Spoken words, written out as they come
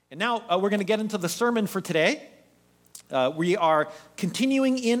And now we're going to get into the sermon for today. We are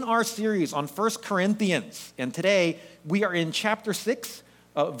continuing in our series on 1 Corinthians. And today we are in chapter 6,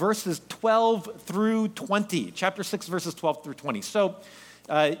 verses 12 through 20. Chapter 6, verses 12 through 20. So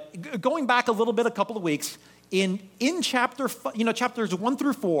going back a little bit, a couple of weeks, in chapters 1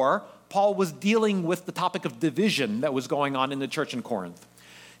 through 4, Paul was dealing with the topic of division that was going on in the church in Corinth.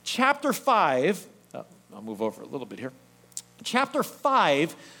 Chapter 5, I'll move over a little bit here. Chapter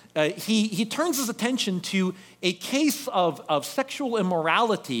 5, he turns his attention to a case of sexual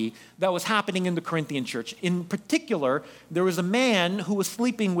immorality that was happening in the Corinthian church. In particular, there was a man who was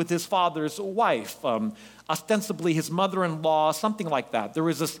sleeping with his father's wife, ostensibly his mother-in-law, something like that. There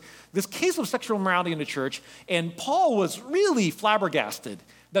was this case of sexual immorality in the church, and Paul was really flabbergasted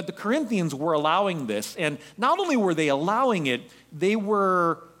that the Corinthians were allowing this. And not only were they allowing it, they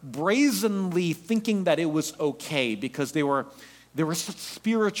were brazenly thinking that it was okay because they were such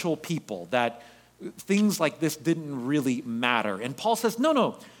spiritual people that things like this didn't really matter. And Paul says,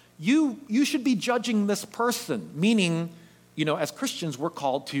 no, you should be judging this person, meaning, as Christians, we're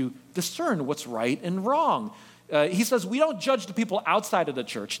called to discern what's right and wrong. He says, we don't judge the people outside of the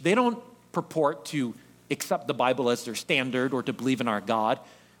church. They don't purport to accept the Bible as their standard or to believe in our God.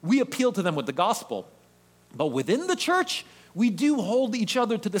 We appeal to them with the gospel. But within the church, we do hold each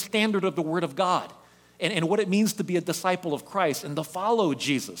other to the standard of the Word of God and what it means to be a disciple of Christ and to follow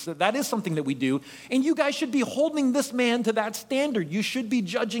Jesus. That is something that we do. And you guys should be holding this man to that standard. You should be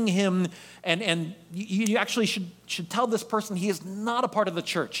judging him, and you actually should tell this person he is not a part of the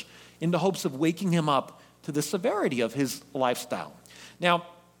church in the hopes of waking him up to the severity of his lifestyle. Now,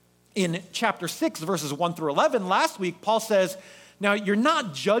 in chapter 6, verses 1 through 11, last week, Paul says, now, you're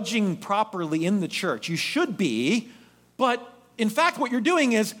not judging properly in the church. You should be, but in fact, what you're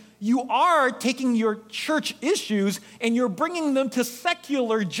doing is you are taking your church issues and you're bringing them to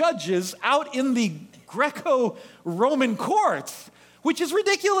secular judges out in the Greco-Roman courts, which is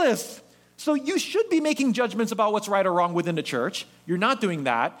ridiculous. So you should be making judgments about what's right or wrong within the church. You're not doing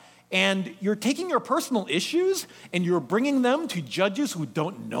that. And you're taking your personal issues and you're bringing them to judges who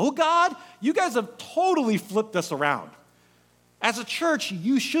don't know God. You guys have totally flipped this around. As a church,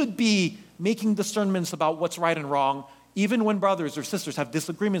 you should be making discernments about what's right and wrong, even when brothers or sisters have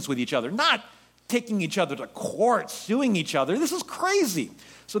disagreements with each other, not taking each other to court, suing each other. This is crazy.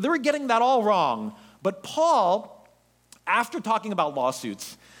 So they were getting that all wrong. But Paul, after talking about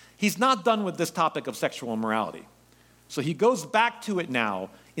lawsuits, he's not done with this topic of sexual immorality. So he goes back to it now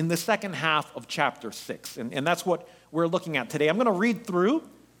in the second half of chapter 6. And that's what we're looking at today. I'm going to read through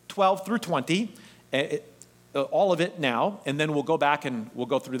 12 through 20. All of it now, and then we'll go back and we'll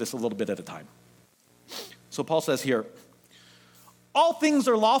go through this a little bit at a time. So Paul says here, all things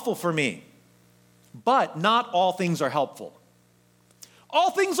are lawful for me, but not all things are helpful.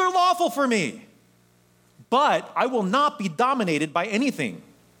 All things are lawful for me, but I will not be dominated by anything.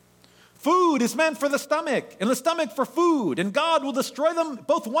 Food is meant for the stomach, and the stomach for food, and God will destroy them,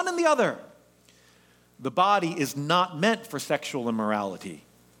 both one and the other. The body is not meant for sexual immorality,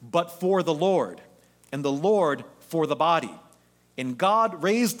 but for the Lord, and the Lord for the body. And God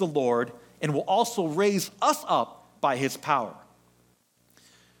raised the Lord and will also raise us up by his power.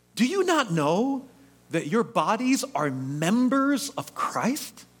 Do you not know that your bodies are members of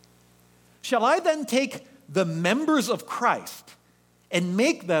Christ? Shall I then take the members of Christ and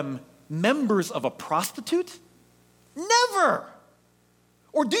make them members of a prostitute? Never!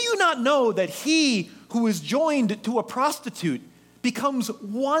 Or do you not know that he who is joined to a prostitute becomes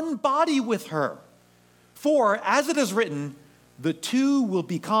one body with her? For, as it is written, the two will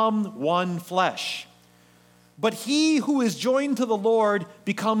become one flesh. But he who is joined to the Lord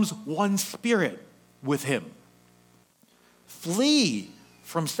becomes one spirit with him. Flee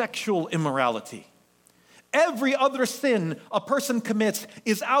from sexual immorality. Every other sin a person commits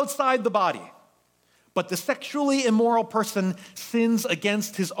is outside the body, but the sexually immoral person sins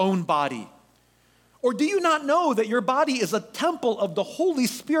against his own body. Or do you not know that your body is a temple of the Holy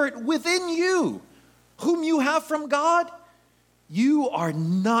Spirit within you, whom you have from God? You are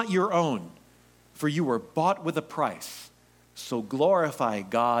not your own, for you were bought with a price. So glorify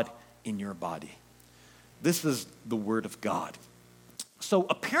God in your body. This is the word of God. So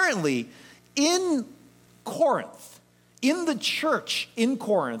apparently, in Corinth, in the church in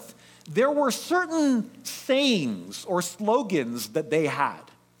Corinth, there were certain sayings or slogans that they had.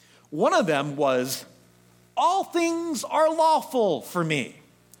 One of them was, all things are lawful for me.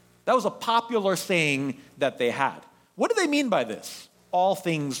 That was a popular saying that they had. What do they mean by this? All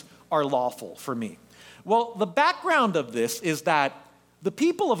things are lawful for me. Well, the background of this is that the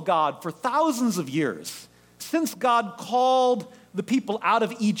people of God for thousands of years, since God called the people out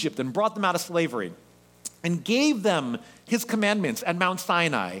of Egypt and brought them out of slavery and gave them his commandments at Mount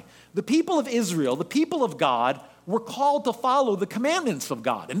Sinai, the people of Israel, the people of God, were called to follow the commandments of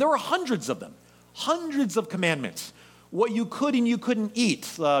God. And there were hundreds of them, hundreds of commandments. What you could and you couldn't eat.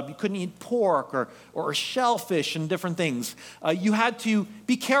 You couldn't eat pork or shellfish and different things. You had to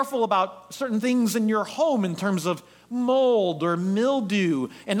be careful about certain things in your home in terms of mold or mildew,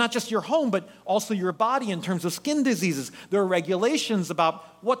 and not just your home, but also your body in terms of skin diseases. There are regulations about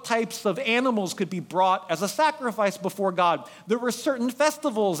what types of animals could be brought as a sacrifice before God. There were certain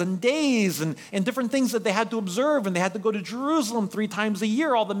festivals and days and different things that they had to observe, and they had to go to Jerusalem 3 times a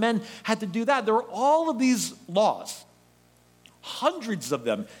year. All the men had to do that. There were all of these laws, hundreds of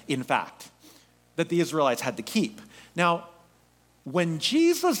them, in fact, that the Israelites had to keep. Now, when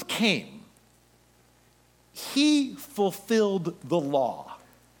Jesus came, he fulfilled the law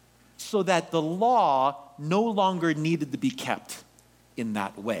so that the law no longer needed to be kept in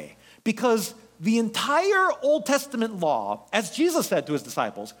that way. Because the entire Old Testament law, as Jesus said to his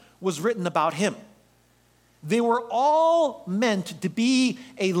disciples, was written about him. They were all meant to be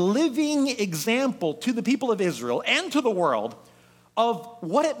a living example to the people of Israel and to the world of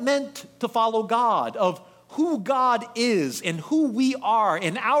what it meant to follow God, of who God is and who we are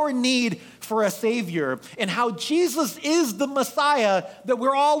and our need for a Savior, and how Jesus is the Messiah that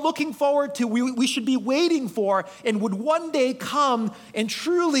we're all looking forward to, we should be waiting for, and would one day come and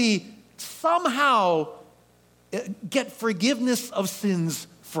truly somehow get forgiveness of sins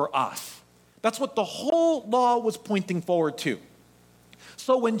for us. That's what the whole law was pointing forward to.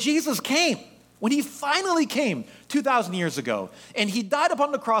 So when Jesus came, when he finally came 2,000 years ago, and he died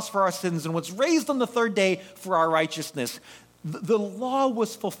upon the cross for our sins and was raised on the third day for our righteousness, the law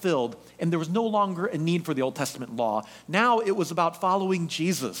was fulfilled, and there was no longer a need for the Old Testament law. Now it was about following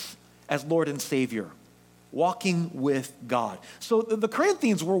Jesus as Lord and Savior, walking with God. So the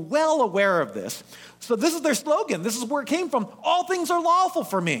Corinthians were well aware of this. So this is their slogan. This is where it came from. All things are lawful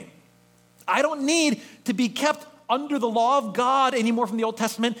for me. I don't need to be kept under the law of God anymore from the Old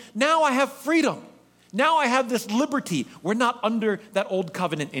Testament. Now I have freedom. Now I have this liberty. We're not under that old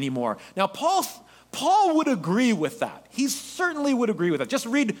covenant anymore. Now Paul would agree with that. He certainly would agree with that. Just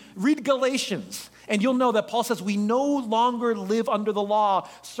read Galatians, and you'll know that Paul says we no longer live under the law,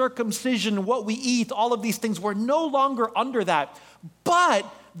 circumcision, what we eat, all of these things. We're no longer under that. But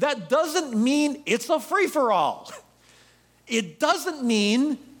that doesn't mean it's a free-for-all. It doesn't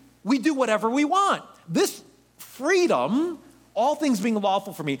mean we do whatever we want. This freedom, all things being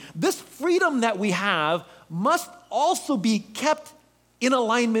lawful for me, this freedom that we have must also be kept in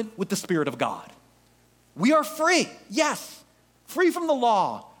alignment with the Spirit of God. We are free, yes, free from the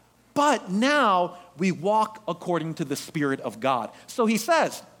law, but now we walk according to the Spirit of God. So he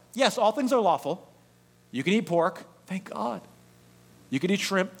says, yes, all things are lawful. You can eat pork, thank God. You can eat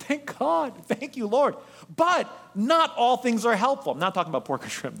shrimp, thank God, thank you, Lord. But not all things are helpful. I'm not talking about pork or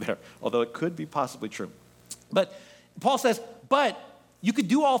shrimp there, although it could be possibly true. But Paul says, but you could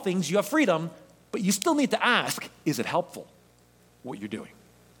do all things, you have freedom, but you still need to ask, is it helpful, what you're doing?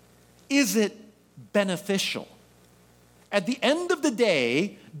 Is it beneficial? At the end of the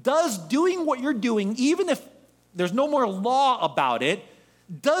day, does doing what you're doing, even if there's no more law about it,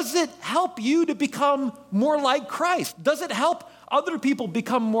 does it help you to become more like Christ? Does it help other people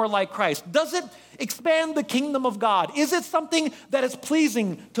become more like Christ? Does it expand the kingdom of God? Is it something that is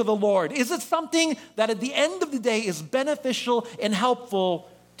pleasing to the Lord? Is it something that at the end of the day is beneficial and helpful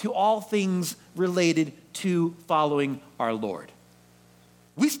to all things related to following our Lord?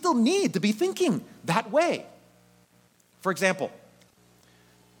 We still need to be thinking that way. For example,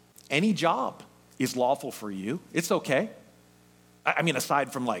 any job is lawful for you. It's okay. I mean,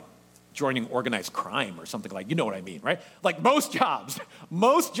 aside from like joining organized crime or something like, you know what I mean, right? Like most jobs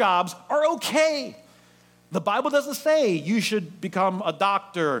are okay. The Bible doesn't say you should become a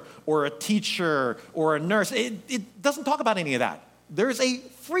doctor or a teacher or a nurse. It doesn't talk about any of that. There's a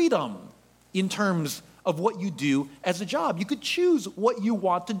freedom in terms of what you do as a job. You could choose what you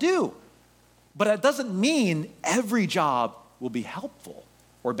want to do. But that doesn't mean every job will be helpful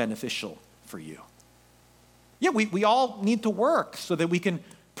or beneficial for you. Yeah, we all need to work so that we can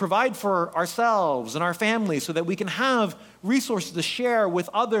provide for ourselves and our families, so that we can have resources to share with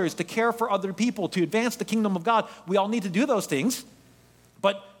others, to care for other people, to advance the kingdom of God. We all need to do those things.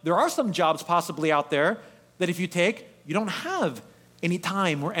 But there are some jobs possibly out there that if you take, you don't have any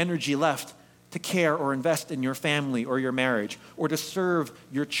time or energy left to care or invest in your family or your marriage or to serve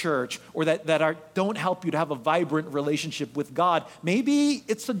your church, or that don't help you to have a vibrant relationship with God. Maybe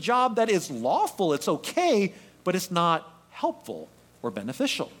it's a job that is lawful, it's okay, but it's not helpful or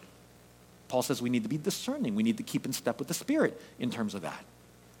beneficial. Paul says we need to be discerning. We need to keep in step with the Spirit in terms of that.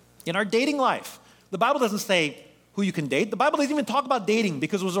 In our dating life, the Bible doesn't say who you can date. The Bible doesn't even talk about dating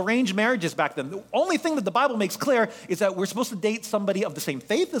because it was arranged marriages back then. The only thing that the Bible makes clear is that we're supposed to date somebody of the same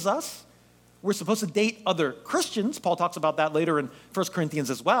faith as us. We're supposed to date other Christians. Paul talks about that later in 1 Corinthians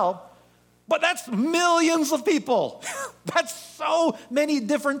as well. But that's millions of people. That's so many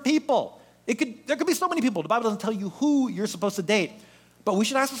different people. There could be so many people. The Bible doesn't tell you who you're supposed to date. But we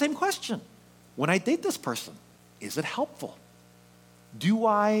should ask the same question. When I date this person, is it helpful? Do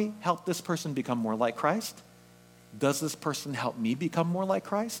I help this person become more like Christ? Does this person help me become more like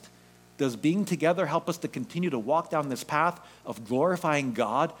Christ? Does being together help us to continue to walk down this path of glorifying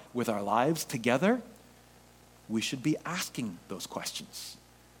God with our lives together? We should be asking those questions.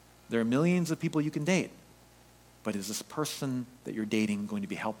 There are millions of people you can date, but is this person that you're dating going to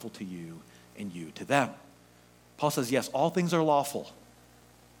be helpful to you and you to them? Paul says, yes, all things are lawful,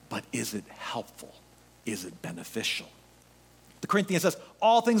 but is it helpful? Is it beneficial? The Corinthian says,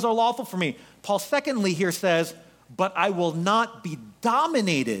 all things are lawful for me. Paul secondly here says, but I will not be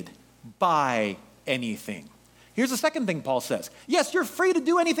dominated by anything. Here's the second thing Paul says. Yes, you're free to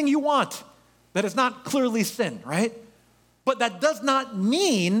do anything you want that is not clearly sin, right? But that does not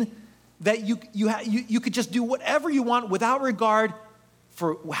mean that you could just do whatever you want without regard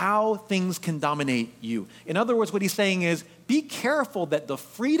for how things can dominate you. In other words, what he's saying is, be careful that the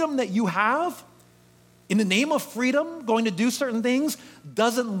freedom that you have, in the name of freedom, going to do certain things,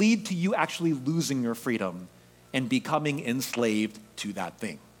 doesn't lead to you actually losing your freedom and becoming enslaved to that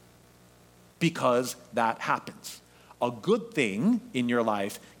thing. Because that happens. A good thing in your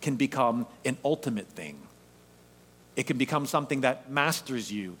life can become an ultimate thing. It can become something that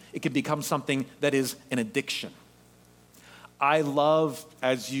masters you. It can become something that is an addiction. I love,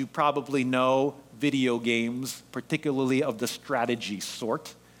 as you probably know, video games, particularly of the strategy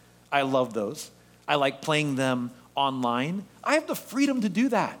sort. I love those. I like playing them online. I have the freedom to do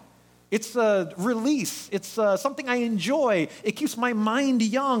that. It's a release. It's something I enjoy. It keeps my mind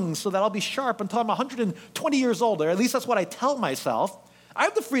young so that I'll be sharp until I'm 120 years old, or at least that's what I tell myself. I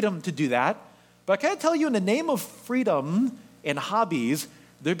have the freedom to do that. But I can't tell you, in the name of freedom and hobbies,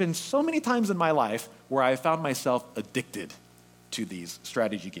 there have been so many times in my life where I found myself addicted to these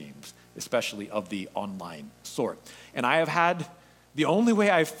strategy games, especially of the online sort. And I have had, the only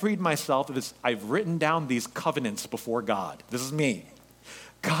way I've freed myself is I've written down these covenants before God. This is me.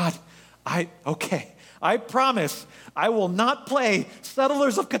 God, I promise I will not play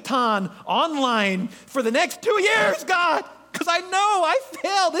Settlers of Catan online for the next 2 years, God, because I know I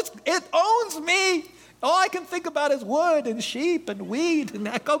failed. It owns me. All I can think about is wood and sheep and weed. And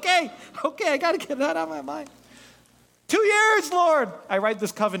okay, I got to get that out of my mind. 2 years, Lord, I write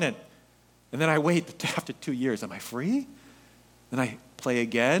this covenant. And then I wait after 2 years. Am I free? Then I play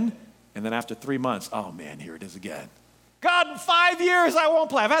again. And then after 3 months, oh man, here it is again. God, in 5 years, I won't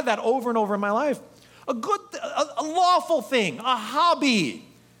play. I've had that over and over in my life. A lawful thing, a hobby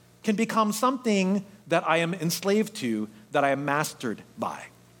can become something that I am enslaved to, that I am mastered by.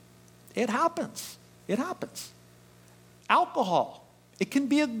 It happens. It happens. Alcohol, it can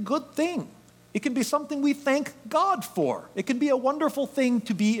be a good thing. It can be something we thank God for. It can be a wonderful thing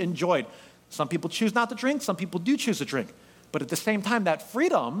to be enjoyed. Some people choose not to drink. Some people do choose to drink. But at the same time, that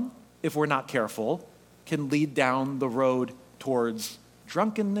freedom, if we're not careful, can lead down the road towards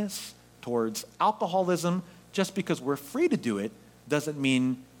drunkenness, towards alcoholism. Just because we're free to do it doesn't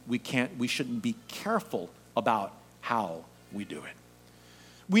mean we shouldn't be careful about how we do it.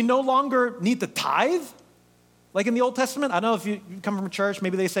 We no longer need to tithe. Like in the Old Testament, I don't know if you come from a church,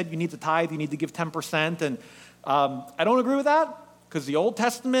 maybe they said you need to tithe, you need to give 10%. And I don't agree with that, because the Old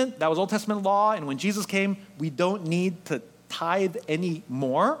Testament, that was Old Testament law. And when Jesus came, we don't need to tithe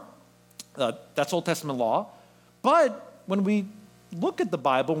anymore. That's Old Testament law. But when we look at the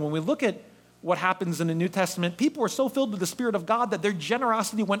Bible, when we look at what happens in the New Testament, people were so filled with the Spirit of God that their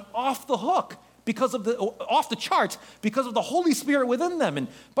generosity went off the hook, off the charts, because of the Holy Spirit within them. And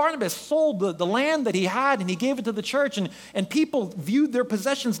Barnabas sold the land that he had, and he gave it to the church, and people viewed their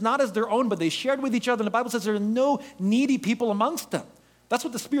possessions not as their own, but they shared with each other. And the Bible says there are no needy people amongst them. That's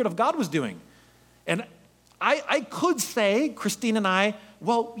what the Spirit of God was doing. And I could say, Christine and I,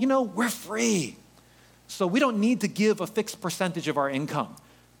 well, we're free, so we don't need to give a fixed percentage of our income.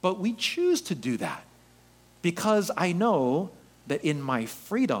 But we choose to do that because I know that in my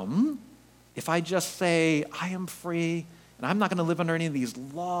freedom, if I just say, I am free, and I'm not going to live under any of these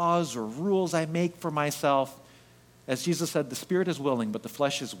laws or rules I make for myself, as Jesus said, the spirit is willing, but the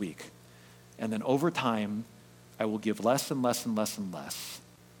flesh is weak. And then over time, I will give less and less and less and less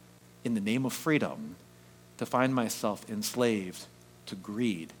in the name of freedom to find myself enslaved to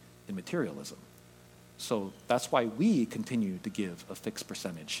greed in materialism. So that's why we continue to give a fixed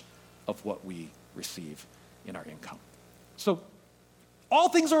percentage of what we receive in our income. So all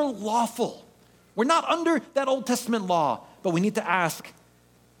things are lawful. We're not under that Old Testament law, but we need to ask,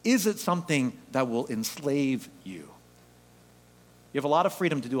 is it something that will enslave you? You have a lot of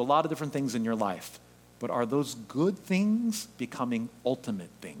freedom to do a lot of different things in your life, but are those good things becoming ultimate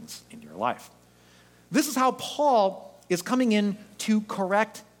things in your life? This is how Paul is coming in to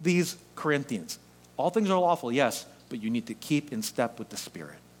correct these Corinthians. All things are lawful, yes, but you need to keep in step with the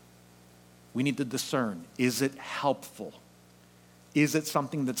Spirit. We need to discern, is it helpful? Is it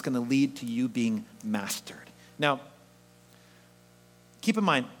something that's going to lead to you being mastered? Now, keep in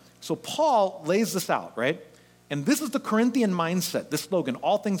mind, so Paul lays this out, right? And this is the Corinthian mindset, this slogan,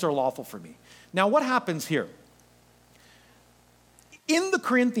 all things are lawful for me. Now, what happens here? In the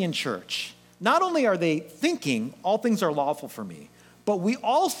Corinthian church, not only are they thinking all things are lawful for me, but we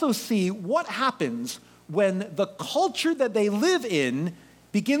also see what happens when the culture that they live in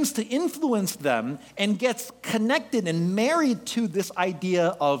begins to influence them and gets connected and married to this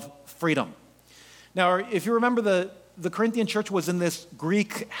idea of freedom. Now, if you remember, the Corinthian church was in this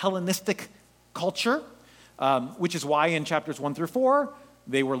Greek Hellenistic culture, which is why in chapters 1 through 4,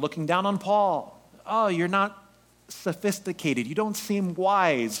 they were looking down on Paul. Oh, you're not sophisticated. You don't seem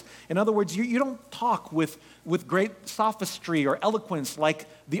wise. In other words, you don't talk with great sophistry or eloquence like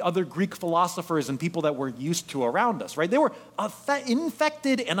the other Greek philosophers and people that we're used to around us, right? They were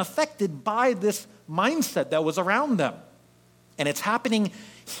infected and affected by this mindset that was around them. And it's happening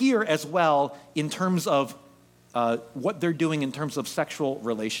here as well in terms of what they're doing in terms of sexual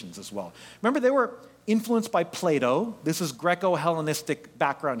relations as well. Remember, they were influenced by Plato. This is Greco-Hellenistic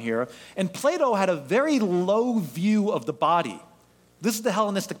background here. And Plato had a very low view of the body. This is the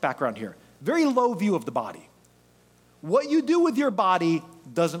Hellenistic background here. Very low view of the body. What you do with your body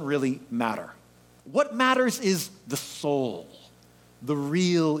doesn't really matter. What matters is the soul, the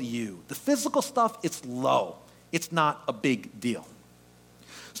real you. The physical stuff, it's low. It's not a big deal.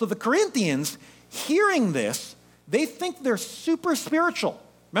 So the Corinthians, hearing this, they think they're super spiritual.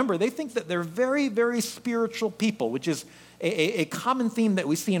 Remember, they think that they're very, very spiritual people, which is a common theme that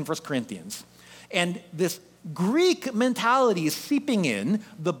we see in 1 Corinthians. And this Greek mentality is seeping in,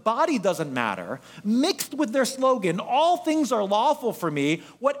 the body doesn't matter, mixed with their slogan, all things are lawful for me.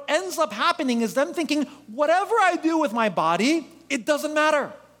 What ends up happening is them thinking, whatever I do with my body, it doesn't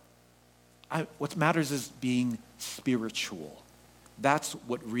matter. What matters is being spiritual. That's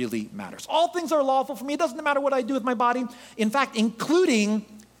what really matters. All things are lawful for me. It doesn't matter what I do with my body. In fact, including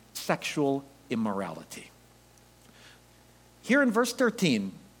sexual immorality. Here in verse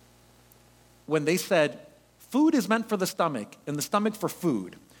 13, when they said, food is meant for the stomach and the stomach for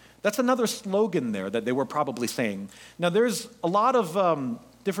food, that's another slogan there that they were probably saying. Now, there's a lot of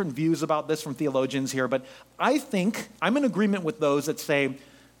different views about this from theologians here, but I think I'm in agreement with those that say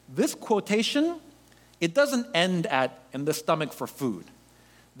this quotation, it doesn't end at "and the stomach for food."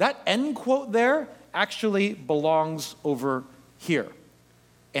 That end quote there actually belongs over here.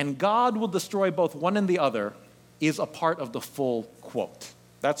 And God will destroy both one and the other is a part of the full quote.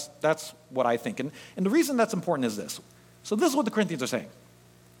 That's what I think. And the reason that's important is this. So this is what the Corinthians are saying.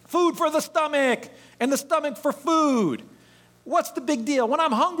 Food for the stomach and the stomach for food. What's the big deal? When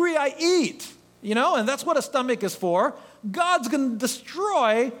I'm hungry, I eat. And that's what a stomach is for. God's going to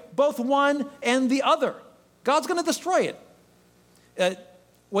destroy both one and the other. God's going to destroy it.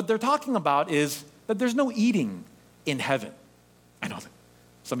 What they're talking about is that there's no eating in heaven. I know that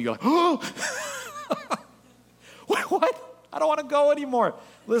some of you are like, oh, what? I don't want to go anymore.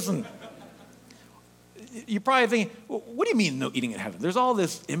 Listen, you're probably thinking, what do you mean no eating in heaven? There's all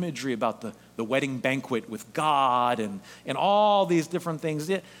this imagery about the wedding banquet with God and all these different things.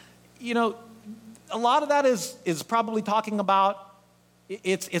 A lot of that is probably talking about,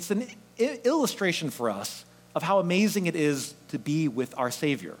 it's an illustration for us of how amazing it is to be with our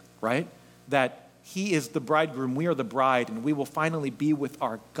Savior, right? That He is the bridegroom, we are the bride, and we will finally be with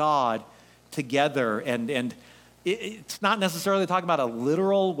our God together. And it's not necessarily talking about a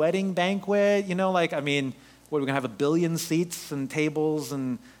literal wedding banquet, what are we going to have 1 billion seats and tables?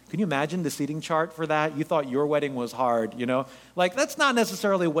 And can you imagine the seating chart for that? You thought your wedding was hard, That's not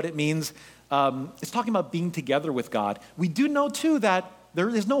necessarily what it means. It's talking about being together with God. We do know, too, that there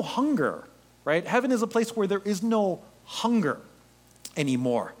is no hunger, right? Heaven is a place where there is no hunger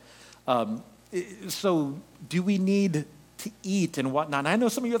anymore. So do we need to eat and whatnot? And I know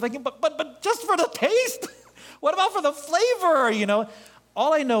some of you are thinking, but just for the taste? What about for the flavor,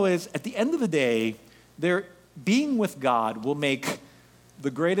 All I know is at the end of the day, being with God will make the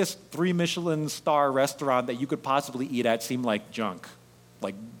greatest 3 Michelin star restaurant that you could possibly eat at seem like junk.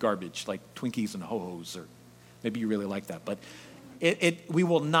 like garbage, like Twinkies and Ho-Hos, or maybe you really like that. But we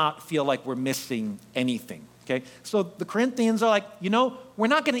will not feel like we're missing anything, okay? So the Corinthians are like, we're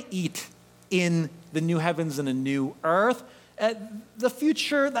not going to eat in the new heavens and a new earth. The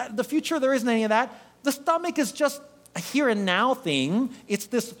future, there isn't any of that. The stomach is just a here and now thing. It's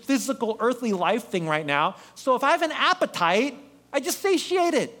this physical, earthly life thing right now. So if I have an appetite, I just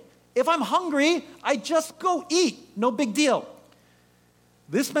satiate it. If I'm hungry, I just go eat. No big deal.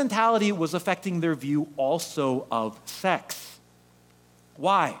 This mentality was affecting their view also of sex.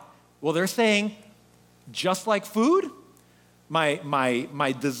 Why? Well, they're saying, just like food,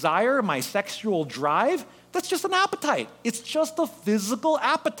 my desire, my sexual drive, that's just an appetite. It's just a physical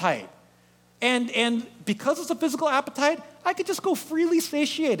appetite. And because it's a physical appetite, I could just go freely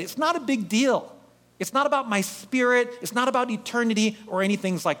satiate. It's not a big deal. It's not about my spirit. It's not about eternity or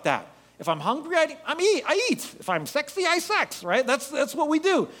anything like that. If I'm hungry, I eat. If I'm sexy, I sex, right? That's what we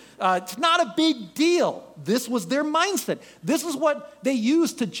do. It's not a big deal. This was their mindset. This is what they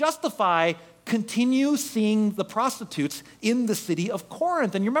used to justify continue seeing the prostitutes in the city of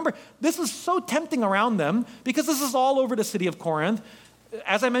Corinth. And you remember, this is so tempting around them because this is all over the city of Corinth.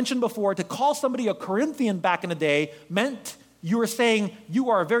 As I mentioned before, to call somebody a Corinthian back in the day meant you were saying you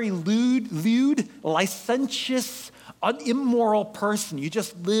are a very lewd, licentious, immoral person. You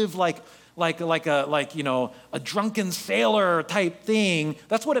just live like a drunken sailor type thing.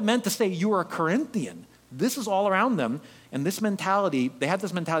 That's what it meant to say you are a Corinthian. This is all around them. And this mentality, they had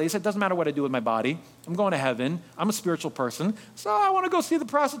this mentality. They said, it doesn't matter what I do with my body. I'm going to heaven. I'm a spiritual person. So I want to go see the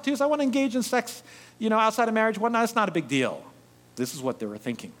prostitutes. I want to engage in sex, outside of marriage. Whatnot. It's not a big deal. This is what they were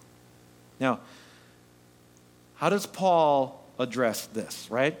thinking. Now, how does Paul address this,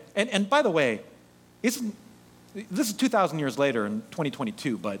 right? And by the way, this is 2,000 years later in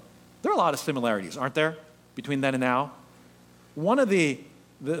 2022, but there are a lot of similarities, aren't there, between then and now? One of the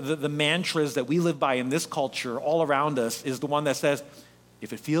mantras that we live by in this culture all around us is the one that says,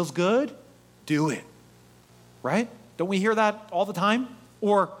 if it feels good, do it, right? Don't we hear that all the time?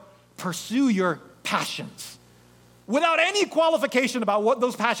 Or pursue your passions without any qualification about what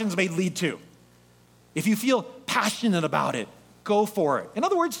those passions may lead to. If you feel passionate about it, go for it. In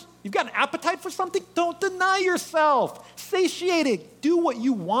other words, you've got an appetite for something, don't deny yourself. Satiate it. Do what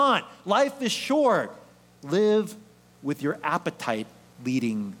you want. Life is short. Live with your appetite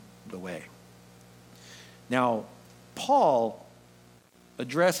leading the way. Now, Paul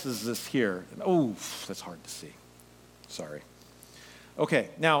addresses this here. Oh, that's hard to see. Sorry. Okay,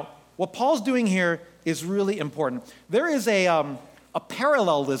 now, what Paul's doing here is really important. There is a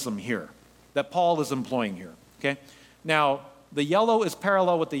parallelism here that Paul is employing here, okay? Now, the yellow is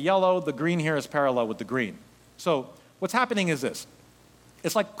parallel with the yellow. The green here is parallel with the green. So what's happening is this.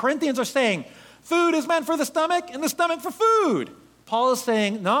 It's like Corinthians are saying, food is meant for the stomach and the stomach for food. Paul is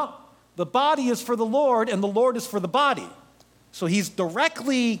saying, no, the body is for the Lord and the Lord is for the body. So he's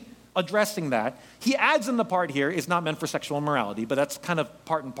directly addressing that. He adds in the part here, is not meant for sexual immorality, but that's kind of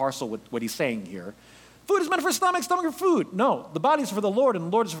part and parcel with what he's saying here. Food is meant for stomach, stomach for food. No, the body is for the Lord and the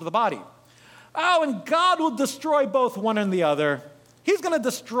Lord is for the body. Oh, and God will destroy both one and the other. He's going to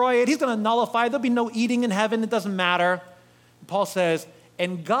destroy it. He's going to nullify it. There'll be no eating in heaven. It doesn't matter. Paul says,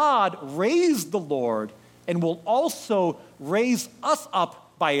 and God raised the Lord and will also raise us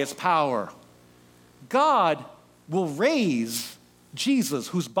up by his power. God will raise Jesus,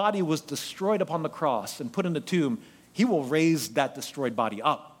 whose body was destroyed upon the cross and put in the tomb. He will raise that destroyed body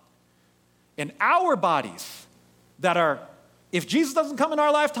up. And our bodies that are, if Jesus doesn't come in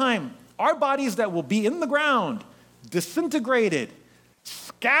our lifetime, our bodies that will be in the ground, disintegrated,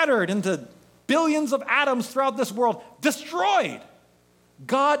 scattered into billions of atoms throughout this world, destroyed.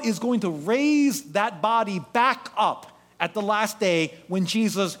 God is going to raise that body back up at the last day when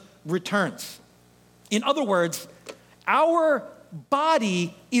Jesus returns. In other words, our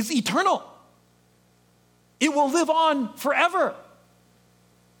body is eternal. It will live on forever.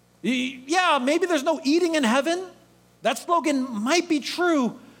 Yeah, maybe there's no eating in heaven. That slogan might be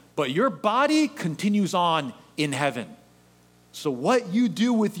true, but your body continues on in heaven. So what you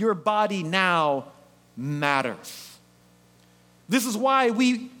do with your body now matters. This is why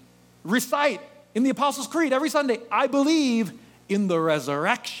we recite in the Apostles' Creed every Sunday, I believe in the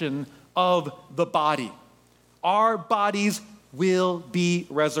resurrection of the body. Our bodies will be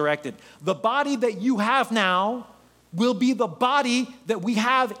resurrected. The body that you have now will be the body that we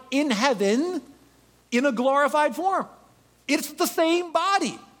have in heaven in a glorified form. It's the same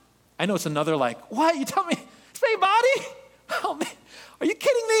body. I know it's another what? You tell me, same body? Oh, man, are you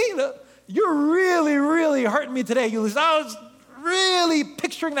kidding me? You're really, really hurting me today, Ulysses. I was really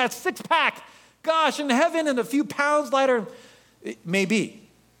picturing that six-pack. Gosh, in heaven and a few pounds lighter. Maybe.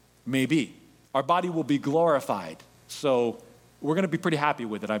 Our body will be glorified. So we're going to be pretty happy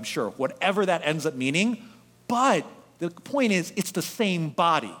with it, I'm sure, whatever that ends up meaning. But the point is, it's the same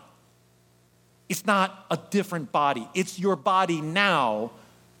body. It's not a different body. It's your body now,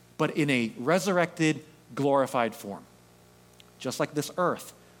 but in a resurrected, glorified form. Just like this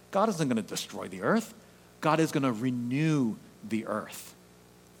earth. God isn't going to destroy the earth. God is going to renew the earth.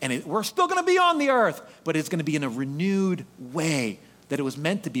 And we're still going to be on the earth, but it's going to be in a renewed way that it was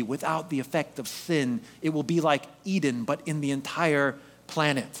meant to be without the effect of sin. It will be like Eden, but in the entire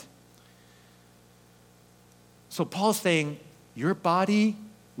planet. So Paul's saying, your body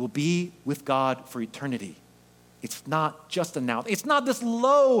will be with God for eternity. It's not just a now. It's not this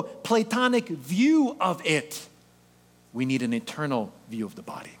low Platonic view of it. We need an eternal view of the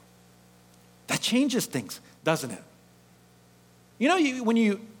body. That changes things, doesn't it? You know, when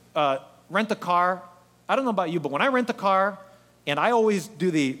you rent a car, I don't know about you, but when I rent a car, and I always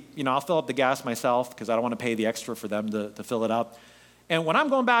do I'll fill up the gas myself because I don't want to pay the extra for them to fill it up. And when I'm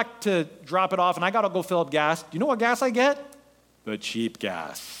going back to drop it off and I got to go fill up gas, do you know what gas I get? The cheap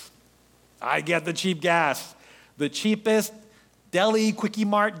gas. I get the cheap gas. The cheapest deli Quickie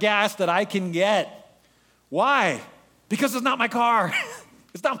Mart gas that I can get. Why? Because it's not my car.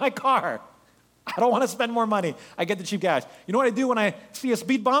 It's not my car. I don't want to spend more money. I get the cheap gas. You know what I do when I see a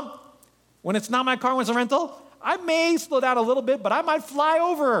speed bump? When it's not my car, when it's a rental? I may slow down a little bit, but I might fly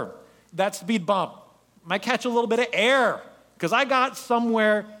over that speed bump. Might catch a little bit of air because I got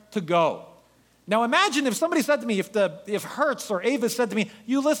somewhere to go. Now imagine if somebody said to me, if Hertz or Avis said to me,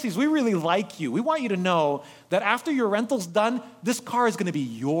 Ulysses, we really like you. We want you to know that after your rental's done, this car is going to be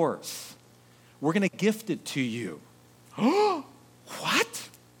yours. We're going to gift it to you. What?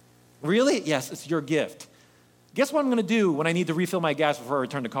 Really? Yes, it's your gift. Guess what I'm going to do when I need to refill my gas before I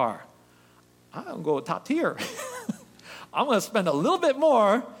return the car? I'm going to go top tier. I'm going to spend a little bit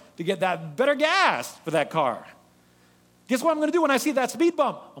more to get that better gas for that car. Guess what I'm going to do when I see that speed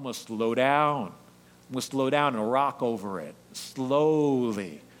bump? I'm going to slow down. I'm going to slow down and rock over it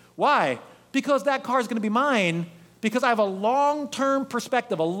slowly. Why? Because that car is going to be mine because I have a long-term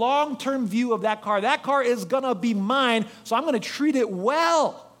perspective, a long-term view of that car. That car is going to be mine, so I'm going to treat it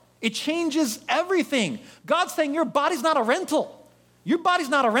well. It changes everything. God's saying your body's not a rental. Your body's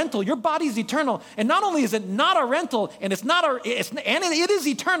not a rental. Your body's eternal. And not only is it not a rental, and it is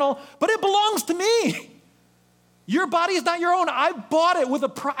eternal, but it belongs to me. Your body is not your own. I bought it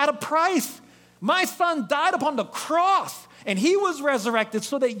at a price. My son died upon the cross, and he was resurrected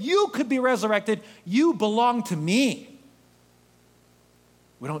so that you could be resurrected. You belong to me.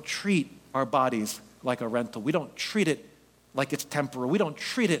 We don't treat our bodies like a rental. We don't treat it like it's temporal. We don't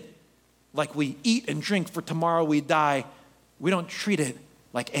treat it like we eat and drink for tomorrow we die. We don't treat it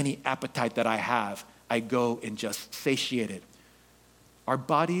like any appetite that I have. I go and just satiate it. Our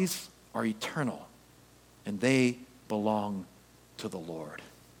bodies are eternal, and they belong to the Lord.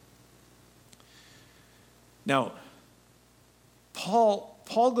 Now, Paul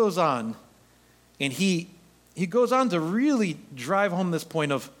goes on, and he goes on to really drive home this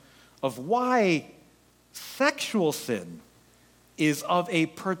point of why sexual sin is of a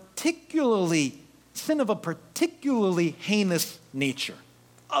particularly heinous nature.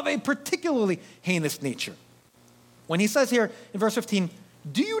 Of a particularly heinous nature. When he says here in verse 15,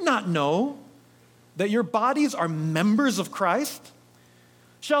 do you not know that your bodies are members of Christ?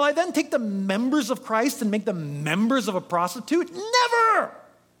 Shall I then take the members of Christ and make them members of a prostitute? Never!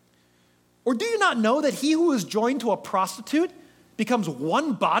 Or do you not know that he who is joined to a prostitute becomes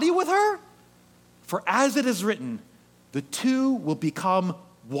one body with her? For as it is written, the two will become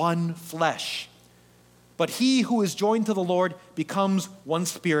one flesh. But he who is joined to the Lord becomes one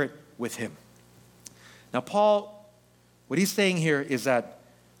spirit with him. Now, Paul, what he's saying here is that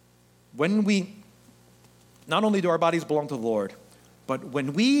not only do our bodies belong to the Lord, but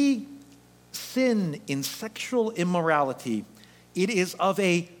when we sin in sexual immorality, it is of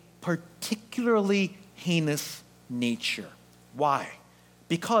a particularly heinous nature. Why?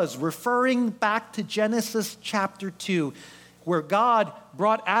 Because referring back to Genesis chapter 2, where God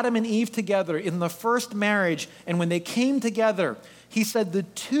brought Adam and Eve together in the first marriage, and when they came together, he said the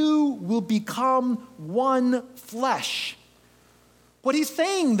two will become one flesh. What he's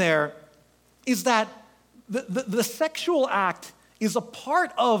saying there is that the sexual act is a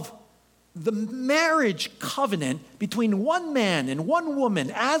part of the marriage covenant between one man and one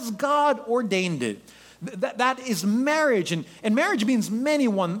woman as God ordained it. That is marriage, and marriage means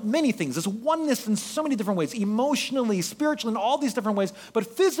many things. It's oneness in so many different ways, emotionally, spiritually, in all these different ways, but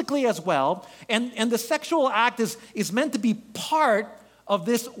physically as well. And the sexual act is meant to be part of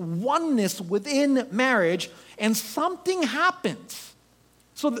this oneness within marriage, and something happens.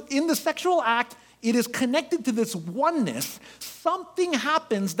 So in the sexual act, it is connected to this oneness. Something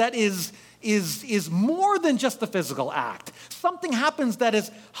happens that is more than just a physical act. Something happens that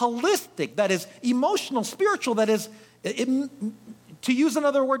is holistic, that is emotional, spiritual, that is, to use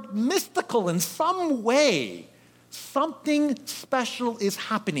another word, mystical in some way. Something special is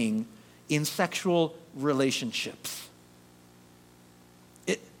happening in sexual relationships.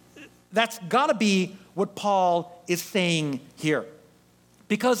 That's got to be what Paul is saying here.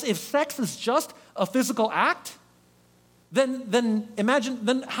 Because if sex is just a physical act, then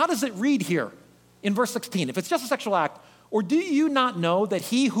how does it read here in verse 16? If it's just a sexual act, or do you not know that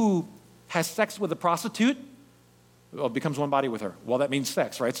he who has sex with a prostitute becomes one body with her? Well, that means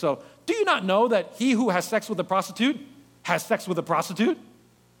sex, right? So do you not know that he who has sex with a prostitute has sex with a prostitute?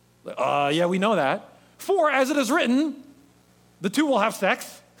 Yeah, we know that. For as it is written, the two will have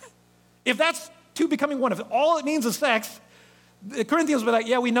sex. If that's two becoming one, if all it means is sex, the Corinthians were like,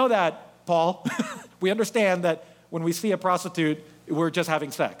 yeah, we know that, Paul. We understand that when we see a prostitute, we're just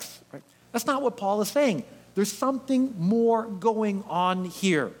having sex. Right? That's not what Paul is saying. There's something more going on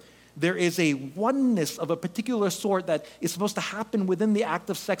here. There is a oneness of a particular sort that is supposed to happen within the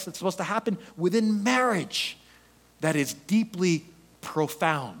act of sex. It's supposed to happen within marriage that is deeply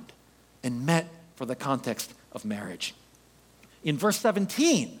profound and meant for the context of marriage. In verse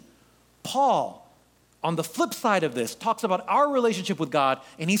 17, Paul, on the flip side of this, talks about our relationship with God,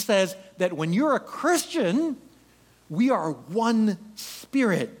 and he says that when you're a Christian, we are one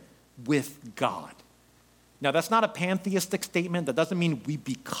spirit with God. Now, that's not a pantheistic statement. That doesn't mean we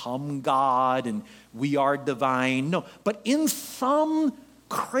become God and we are divine. No, but in some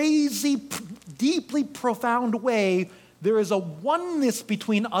crazy, deeply profound way, there is a oneness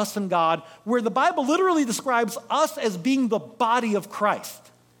between us and God where the Bible literally describes us as being the body of Christ.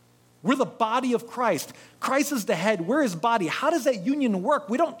 We're the body of Christ. Christ is the head. We're his body. How does that union work?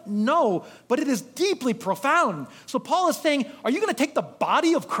 We don't know, but it is deeply profound. So Paul is saying, are you going to take the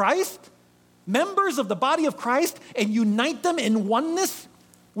body of Christ, members of the body of Christ, and unite them in oneness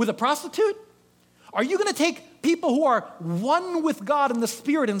with a prostitute? Are you going to take people who are one with God in the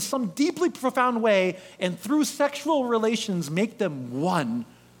Spirit in some deeply profound way and through sexual relations make them one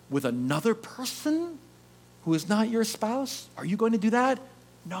with another person who is not your spouse? Are you going to do that?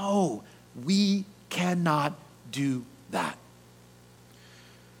 No, we cannot do that.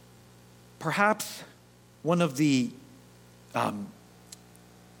 Perhaps one of the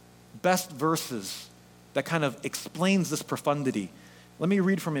best verses that kind of explains this profundity. Let me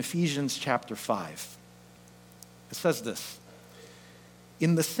read from Ephesians chapter 5. It says this: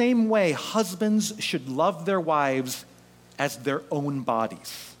 in the same way, husbands should love their wives as their own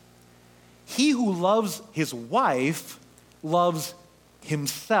bodies. He who loves his wife loves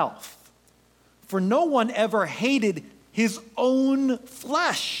himself. For no one ever hated his own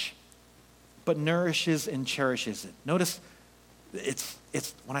flesh, but nourishes and cherishes it. Notice, it's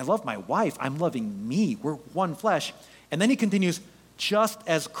when I love my wife, I'm loving me. We're one flesh. And then he continues, just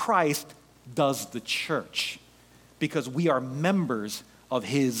as Christ does the church, because we are members of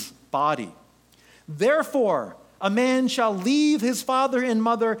his body. Therefore, a man shall leave his father and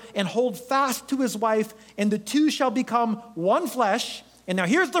mother and hold fast to his wife, and the two shall become one flesh. And now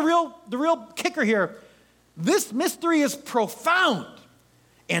here's the real kicker here. This mystery is profound,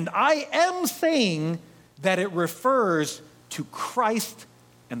 and I am saying that it refers to Christ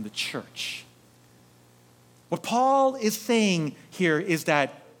and the church. What Paul is saying here is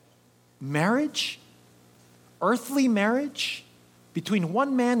that marriage, earthly marriage, between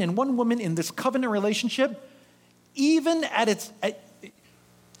one man and one woman in this covenant relationship, even at its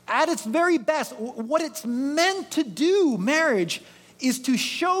very best, what it's meant to do, marriage, is to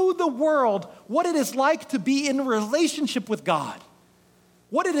show the world what it is like to be in a relationship with God,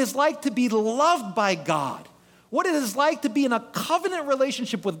 what it is like to be loved by God, what it is like to be in a covenant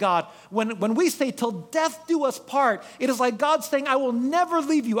relationship with God. When we say, till death do us part, it is like God saying, I will never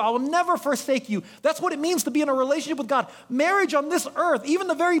leave you, I will never forsake you. That's what it means to be in a relationship with God. Marriage on this earth, even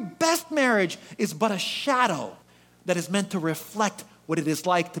the very best marriage, is but a shadow that is meant to reflect what it is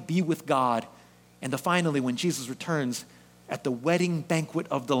like to be with God. And to finally, when Jesus returns at the wedding banquet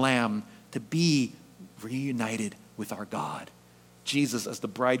of the Lamb, to be reunited with our God. Jesus as the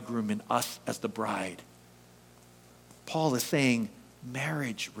bridegroom and us as the bride. Paul is saying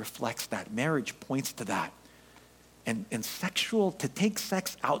marriage reflects that. Marriage points to that. And to take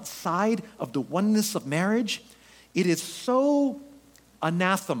sex outside of the oneness of marriage, it is so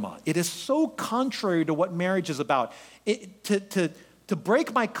anathema. It is so contrary to what marriage is about. To to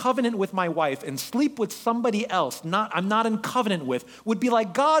break my covenant with my wife and sleep with somebody else I'm not in covenant with would be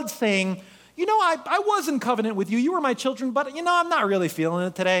like God saying, I was in covenant with you. You were my children, but I'm not really feeling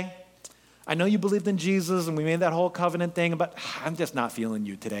it today. I know you believed in Jesus and we made that whole covenant thing, but I'm just not feeling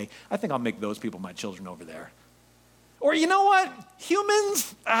you today. I think I'll make those people my children over there. Or you know what?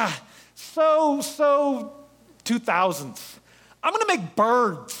 Humans, so 2000s. I'm going to make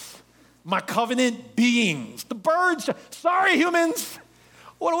birds my covenant beings. The birds, sorry humans.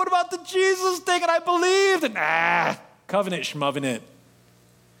 What about the Jesus thing? And I believed, and covenant schmovenant.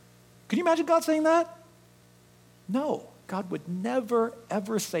 Could you imagine God saying that? No, God would never,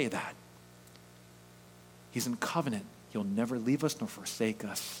 ever say that. He's in covenant. He'll never leave us nor forsake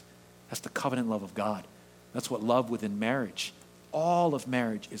us. That's the covenant love of God. That's what love within marriage. All of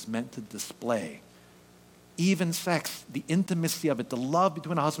marriage is meant to display. Even sex, the intimacy of it, the love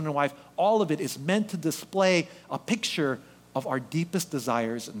between a husband and wife, all of it is meant to display a picture of our deepest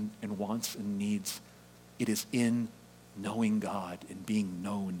desires and wants and needs. It is in knowing God and being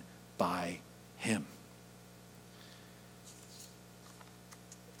known by Him.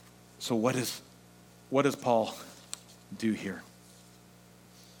 So what does Paul do here?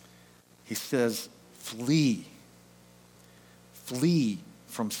 He says, flee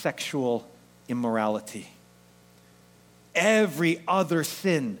from sexual immorality. Every other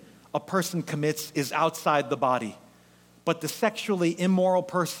sin a person commits is outside the body, but the sexually immoral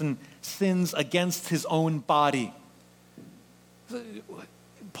person sins against his own body.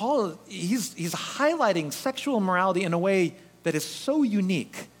 Paul, he's highlighting sexual immorality in a way that is so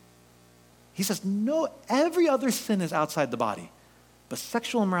unique. He says, no, every other sin is outside the body, but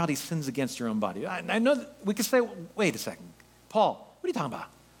sexual immorality sins against your own body. I know that we could say, wait a second, Paul, what are you talking about?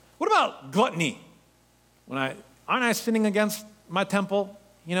 What about gluttony? Aren't I sinning against my temple?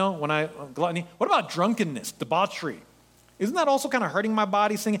 Gluttony? What about drunkenness, debauchery? Isn't that also kind of hurting my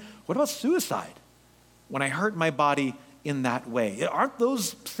body? Singing? What about suicide? When I hurt my body in that way, aren't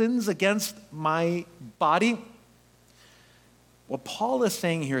those sins against my body? What Paul is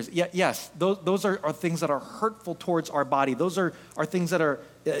saying here is, yes, those are things that are hurtful towards our body. Those are things that are,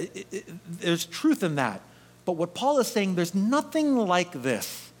 there's truth in that. But what Paul is saying, there's nothing like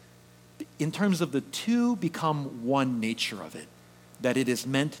this in terms of the two become one nature of it, that it is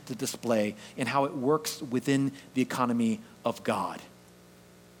meant to display and how it works within the economy of God.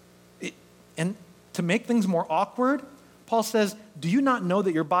 And to make things more awkward, Paul says, do you not know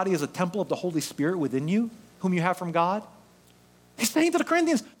that your body is a temple of the Holy Spirit within you, whom you have from God? He's saying to the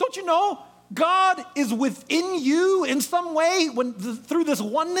Corinthians, don't you know God is within you in some way through this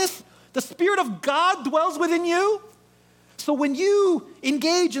oneness? The Spirit of God dwells within you. So when you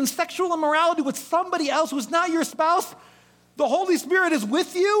engage in sexual immorality with somebody else who's not your spouse, the Holy Spirit is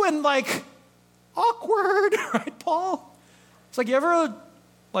with you and awkward, right, Paul? It's like you ever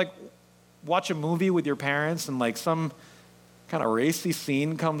watch a movie with your parents and some kind of racy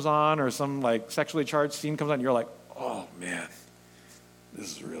scene comes on or some sexually charged scene comes on and you're like, oh man,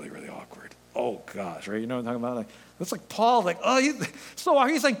 this is really, really awkward. Oh gosh, right? You know what I'm talking about? It's like Paul,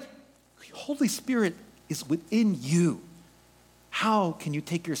 he's like, Holy Spirit is within you. How can you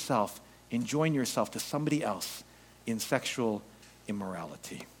take yourself and join yourself to somebody else in sexual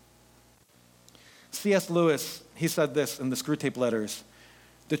immorality? C.S. Lewis, he said this in the Screwtape Letters,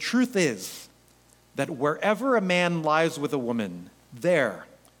 the truth is that wherever a man lies with a woman, there,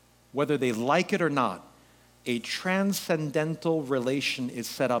 whether they like it or not, a transcendental relation is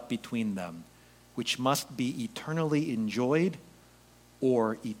set up between them, which must be eternally enjoyed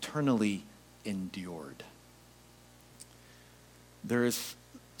or eternally endured. There is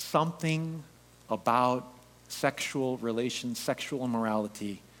something about sexual relations, sexual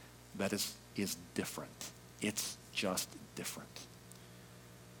immorality that is different. It's just different.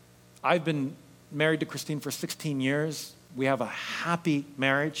 I've been married to Christine for 16 years. We have a happy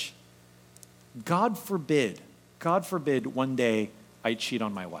marriage. God forbid one day I cheat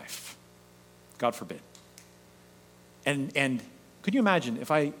on my wife. God forbid. And could you imagine if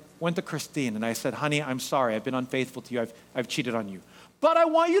I went to Christine and I said, honey, I'm sorry, I've been unfaithful to you, I've cheated on you. But I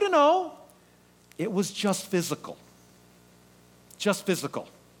want you to know, it was just physical. Just physical.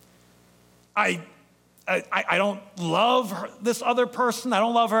 I don't love her, this other person. I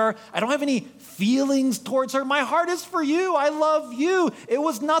don't love her. I don't have any feelings towards her. My heart is for you. I love you. It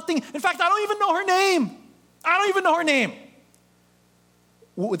was nothing. In fact, I don't even know her name. I don't even know her name.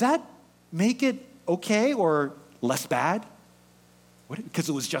 Would that make it okay or less bad? Because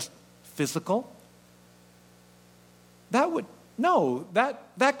it was just physical? That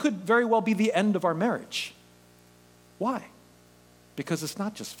could very well be the end of our marriage. Why? Because it's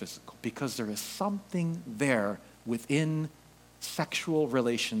not just physical, because there is something there within sexual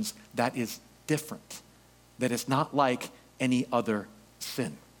relations that is different, that is not like any other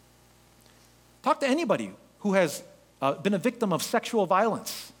sin. Talk to anybody who has been a victim of sexual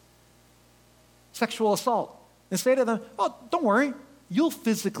violence, sexual assault, and say to them, oh, don't worry, you'll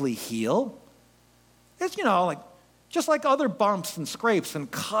physically heal. It's, like just like other bumps and scrapes and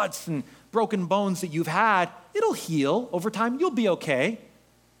cuts and broken bones that you've had, it'll heal over time. You'll be okay.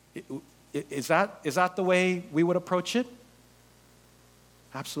 Is that the way we would approach it?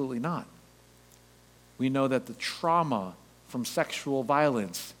 Absolutely not. We know that the trauma from sexual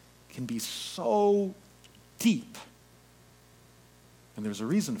violence can be so deep. And there's a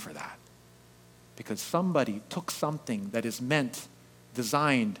reason for that. Because somebody took something that is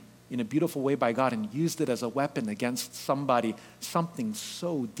designed in a beautiful way by God and used it as a weapon against somebody. Something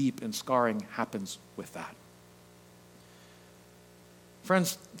so deep and scarring happens with that.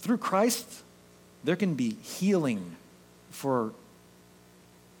 Friends, through Christ, there can be healing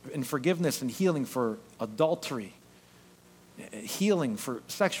and forgiveness and healing for adultery, healing for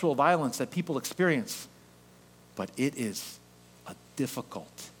sexual violence that people experience. But it is a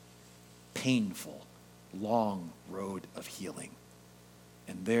difficult, painful, long road of healing.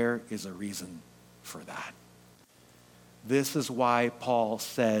 And there is a reason for that. This is why Paul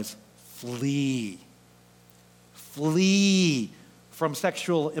says, flee. Flee from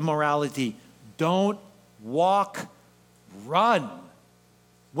sexual immorality. Don't walk, run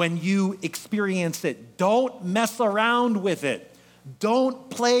when you experience it. Don't mess around with it. Don't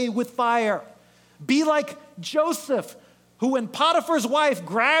play with fire. Be like Joseph, who when Potiphar's wife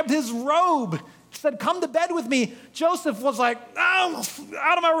grabbed his robe, said, come to bed with me, Joseph was like, oh,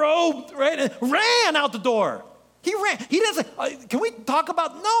 out of my robe, right? And ran out the door. He ran. He didn't say, can we talk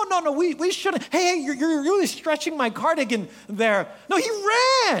about, no, we shouldn't. Hey, you're really stretching my cardigan there. No, he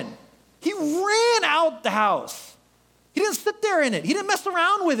ran. He ran out the house. He didn't sit there in it. He didn't mess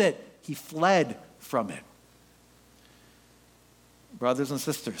around with it. He fled from it. Brothers and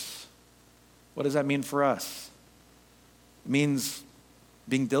sisters, what does that mean for us? It means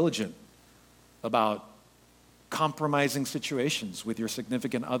being diligent about compromising situations with your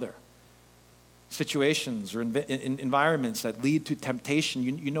significant other. Situations or environments that lead to temptation.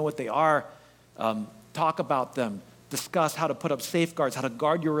 You know what they are. Talk about them. Discuss how to put up safeguards, how to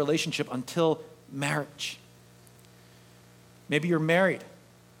guard your relationship until marriage. Maybe you're married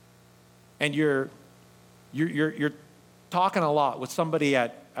and you're talking a lot with somebody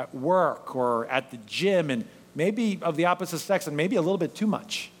at work or at the gym, and maybe of the opposite sex, and maybe a little bit too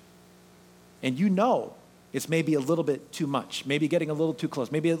much. And you know it's maybe a little bit too much, maybe getting a little too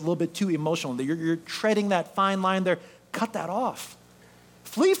close, maybe a little bit too emotional. You're treading that fine line there. Cut that off.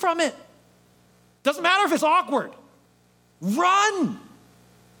 Flee from it. Doesn't matter if it's awkward. Run.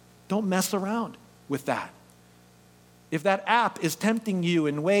 Don't mess around with that. If that app is tempting you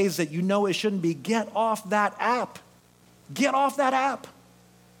in ways that you know it shouldn't be, get off that app. Get off that app.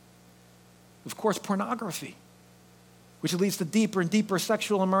 Of course, pornography, which leads to deeper and deeper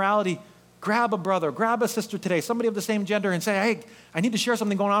sexual immorality. Grab a brother, grab a sister today, somebody of the same gender, and say, hey, I need to share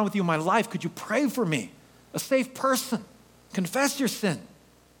something going on with you in my life. Could you pray for me? A safe person. Confess your sin.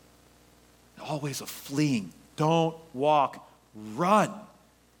 Always a fleeing. Don't walk. Run.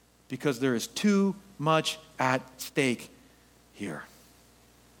 Because there is too much at stake here.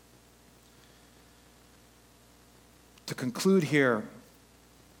 To conclude here,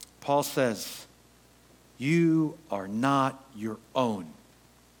 Paul says, you are not your own,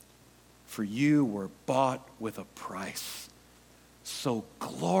 for you were bought with a price. So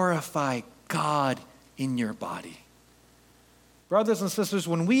glorify God in your body. Brothers and sisters,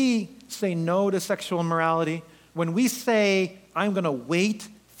 when we say no to sexual immorality, when we say, I'm going to wait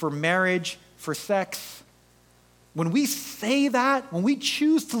for marriage, for sex, when we say that, when we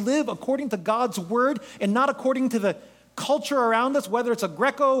choose to live according to God's word and not according to the culture around us, whether it's a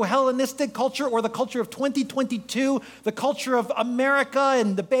Greco-Hellenistic culture or the culture of 2022, the culture of America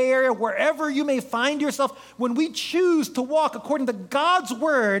and the Bay Area, wherever you may find yourself, when we choose to walk according to God's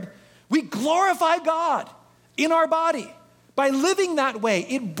word, we glorify God in our body. By living that way,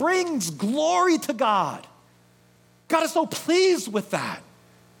 it brings glory to God. God is so pleased with that.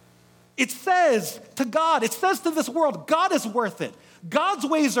 It says to God, it says to this world, God is worth it. God's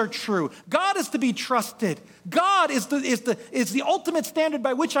ways are true. God is to be trusted. God is the ultimate standard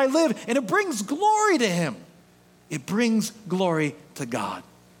by which I live, and it brings glory to him. It brings glory to God.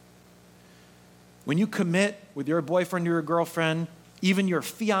 When you commit with your boyfriend or your girlfriend, even your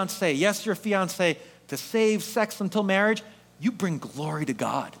fiance, yes, your fiance, to save sex until marriage, you bring glory to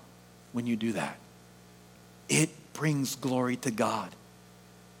God when you do that. It brings glory to God.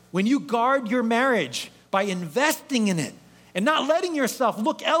 When you guard your marriage by investing in it and not letting yourself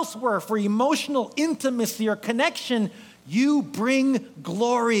look elsewhere for emotional intimacy or connection, you bring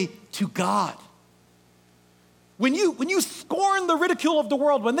glory to God. When you scorn the ridicule of the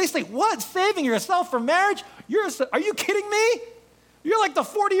world, when they say, what, saving yourself for marriage? Are you kidding me? You're like the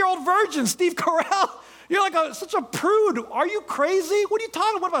 40-year-old virgin, Steve Carell. You're like such a prude. Are you crazy? What are you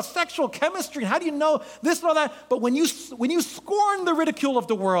talking about? What about sexual chemistry? How do you know this and all that? But when you scorn the ridicule of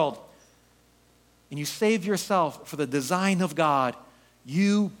the world and you save yourself for the design of God,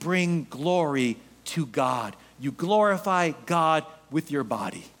 you bring glory to God. You glorify God with your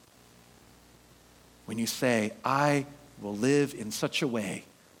body. When you say, I will live in such a way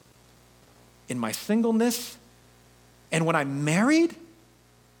in my singleness, and when I'm married,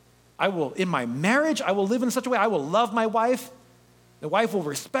 in my marriage, I will live in such a way, I will love my wife, the wife will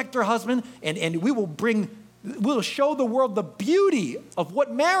respect her husband, and we'll show the world the beauty of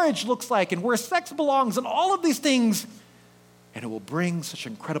what marriage looks like and where sex belongs and all of these things, and it will bring such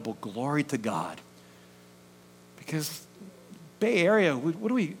incredible glory to God. Because Bay Area,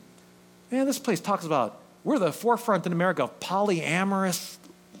 this place talks about, we're the forefront in America of polyamorous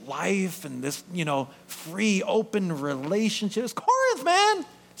life and this, free, open relationships. Corinth, man.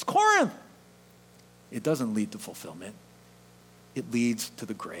 It's Corinth. It doesn't lead to fulfillment. It leads to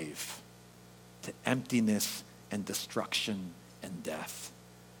the grave, to emptiness and destruction and death.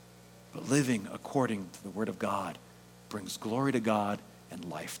 But living according to the Word of God brings glory to God and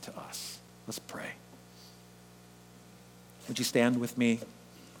life to us. Let's pray. Would you stand with me?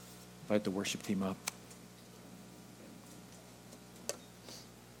 Invite the worship team up.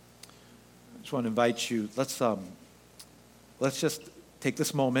 I just want to invite you, let's just take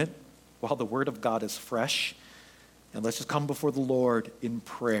this moment while the Word of God is fresh, and let's just come before the Lord in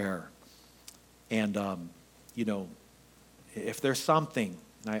prayer. And, if there's something,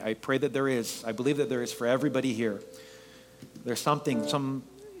 I pray that there is, I believe that there is for everybody here, there's something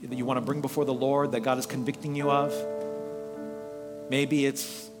that you want to bring before the Lord that God is convicting you of. Maybe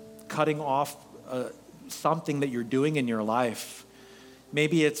it's cutting off something that you're doing in your life.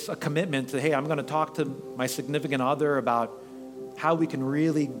 Maybe it's a commitment to, hey, I'm going to talk to my significant other about how we can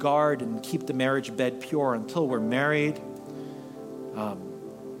really guard and keep the marriage bed pure until we're married.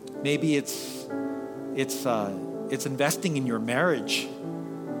 Maybe it's investing in your marriage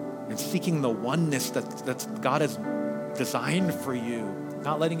and seeking the oneness that God has designed for you,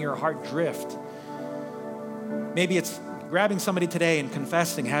 not letting your heart drift. Maybe it's grabbing somebody today and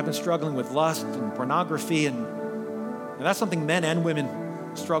confessing, have been struggling with lust and pornography, and that's something men and women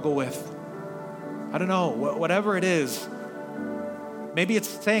struggle with. I don't know, whatever it is. Maybe it's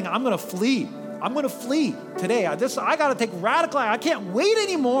saying, I'm going to flee. I'm going to flee today. I got to take radical action. I can't wait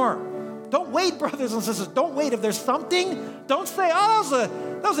anymore. Don't wait, brothers and sisters. Don't wait. If there's something, don't say,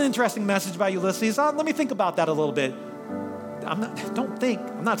 that was an interesting message by Ulysses. Let me think about that a little bit. Don't think.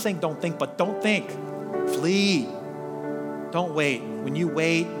 I'm not saying don't think, but don't think. Flee. Don't wait. When you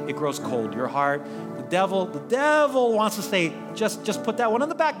wait, it grows cold. Your heart, the devil wants to say, just put that one on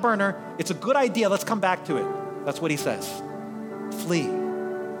the back burner. It's a good idea. Let's come back to it. That's what he says. Flee.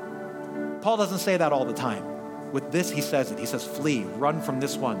 Paul doesn't say that all the time. With this, he says it. He says, flee. Run from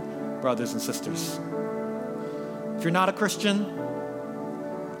this one, brothers and sisters. If you're not a Christian,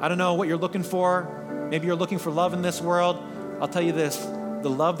 I don't know what you're looking for. Maybe you're looking for love in this world. I'll tell you this. The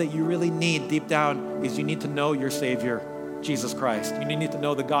love that you really need deep down is you need to know your Savior, Jesus Christ. You need to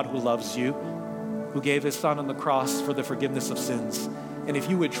know the God who loves you, who gave his son on the cross for the forgiveness of sins. And if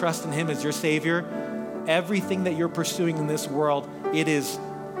you would trust in him as your Savior, everything that you're pursuing in this world, it is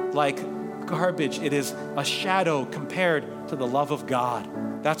like garbage. It is a shadow compared to the love of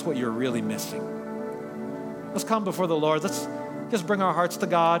God. That's what you're really missing. Let's come before the Lord. Let's just bring our hearts to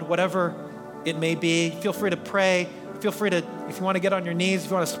God, whatever it may be. Feel free to pray. Feel free to, if you want to get on your knees,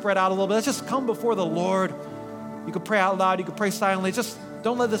 if you want to spread out a little bit, let's just come before the Lord. You can pray out loud. You can pray silently. Just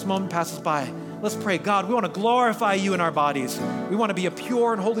don't let this moment pass us by. Let's pray. God, we want to glorify you in our bodies. We want to be a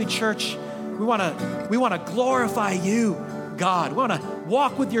pure and holy church. We want to glorify you, God. We want to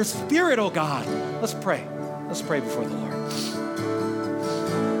walk with your Spirit, oh God. Let's pray. Let's pray before the Lord.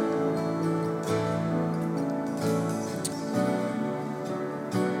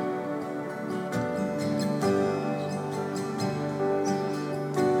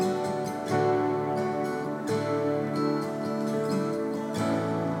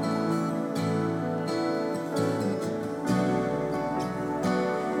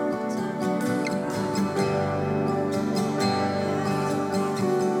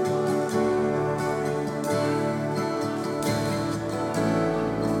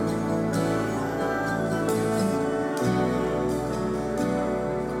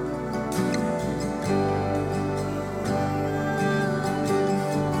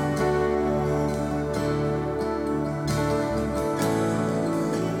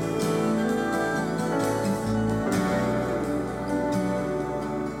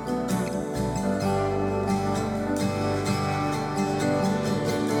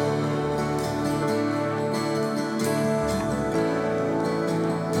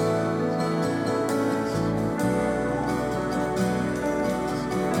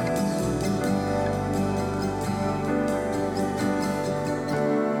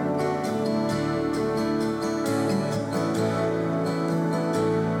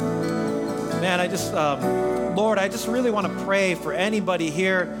 Man, Lord, I just really want to pray for anybody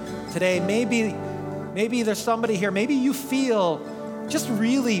here today. Maybe there's somebody here, maybe you feel just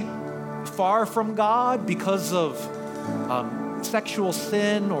really far from God because of sexual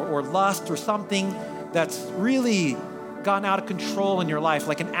sin or lust or something that's really gotten out of control in your life,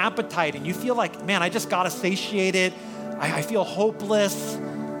 like an appetite, and you feel like, man, I just got to satiate it. I feel hopeless.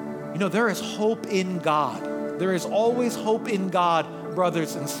 You know, there is hope in God. There is always hope in God,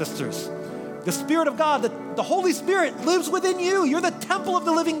 brothers and sisters. The Spirit of God, the Holy Spirit lives within you. You're the temple of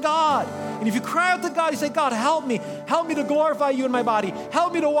the living God. And if you cry out to God, you say, God, help me. Help me to glorify you in my body.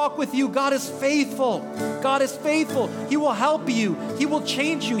 Help me to walk with you. God is faithful. God is faithful. He will help you. He will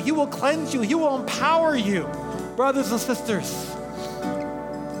change you. He will cleanse you. He will empower you. Brothers and sisters,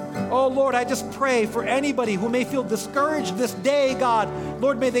 oh Lord, I just pray for anybody who may feel discouraged this day, God.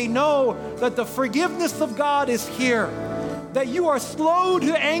 Lord, may they know that the forgiveness of God is here, that you are slow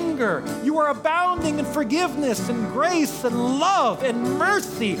to anger. You are abounding in forgiveness and grace and love and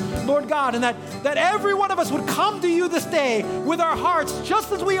mercy, Lord God, and that every one of us would come to you this day with our hearts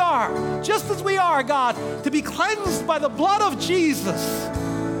just as we are, God, to be cleansed by the blood of Jesus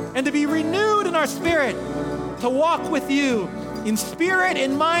and to be renewed in our spirit, to walk with you in spirit,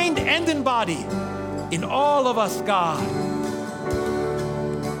 in mind, and in body, in all of us, God.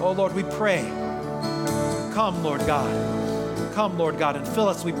 Oh, Lord, we pray. Come, Lord God. Come, Lord God, and fill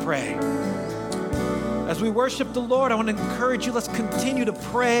us, we pray. As we worship the Lord, I want to encourage you, let's continue to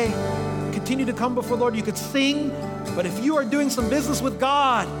pray, continue to come before the Lord. You could sing, but if you are doing some business with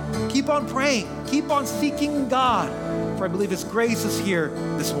God, keep on praying, keep on seeking God, for I believe His grace is here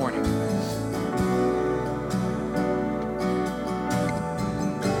this morning.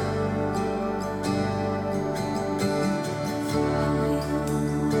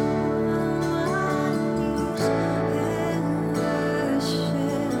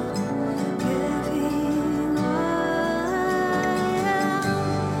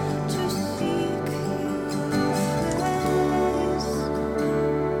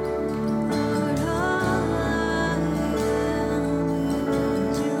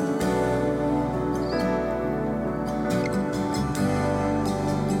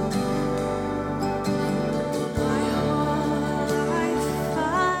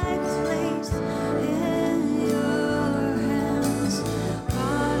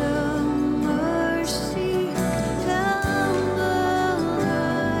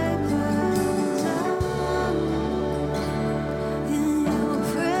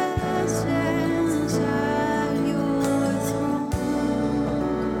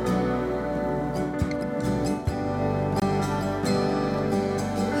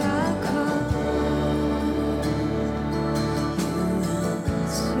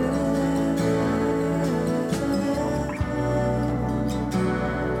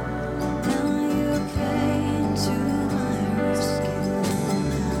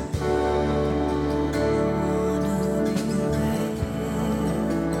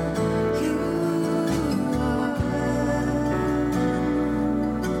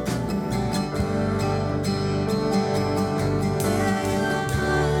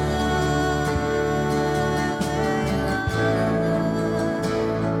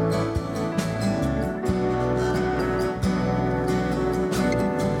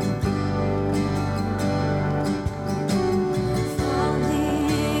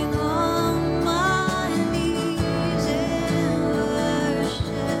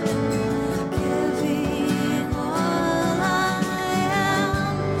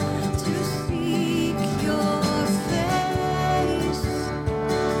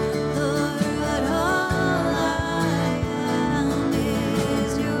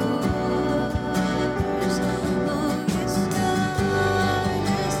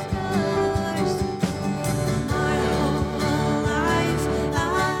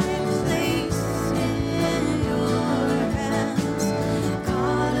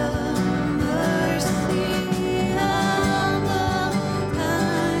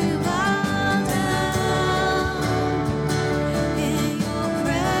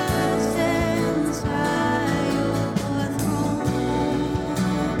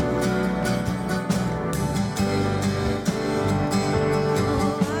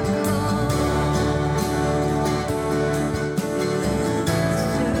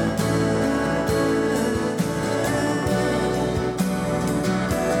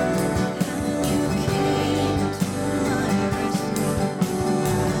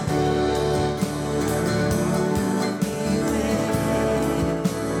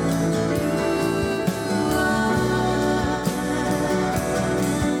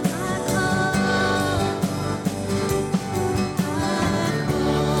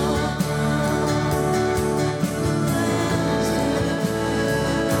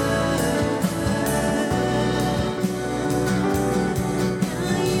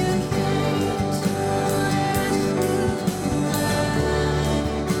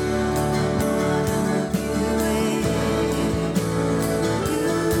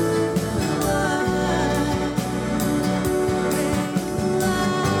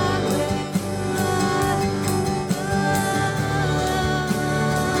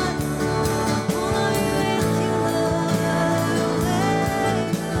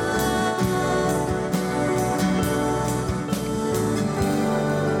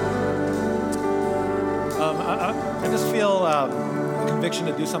 I just feel a conviction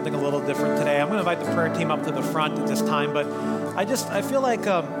to do something a little different today. I'm going to invite the prayer team up to the front at this time, but I feel like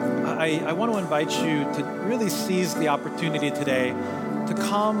I want to invite you to really seize the opportunity today to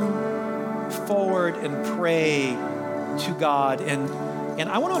come forward and pray to God. And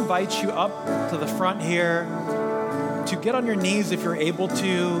I want to invite you up to the front here to get on your knees if you're able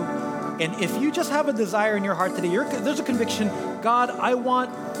to. And if you just have a desire in your heart today, there's a conviction, God, I want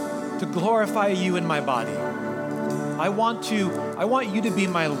to glorify you in my body. I want you to be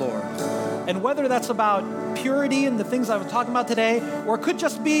my Lord. And whether that's about purity and the things I was talking about today, or it could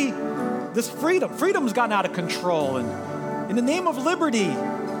just be this freedom. Freedom's gotten out of control. And in the name of liberty,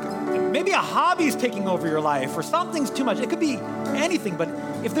 maybe a hobby's taking over your life or something's too much. It could be anything. But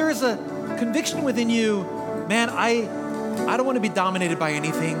if there is a conviction within you, man, I don't want to be dominated by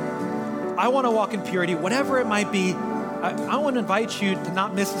anything. I want to walk in purity, whatever it might be. I want to invite you to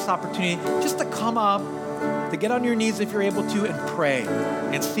not miss this opportunity, just to come up, to get on your knees if you're able to, and pray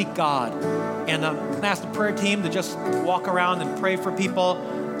and seek God. And I'm going to ask the prayer team to just walk around and pray for people.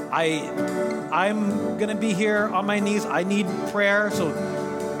 I'm going to be here on my knees. I need prayer, so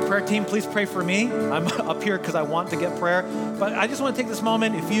prayer team, please pray for me. I'm up here because I want to get prayer. But I just want to take this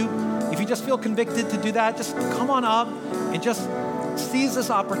moment. If you just feel convicted to do that, just come on up and just seize this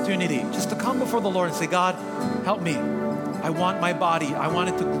opportunity just to come before the Lord and say, God, help me. I want my body. I want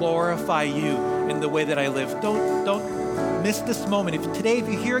it to glorify you in the way that I live. Don't miss this moment. If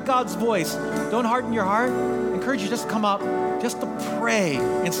you hear God's voice, don't harden your heart. I encourage you just to come up, just to pray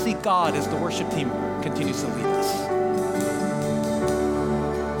and seek God as the worship team continues to lead us.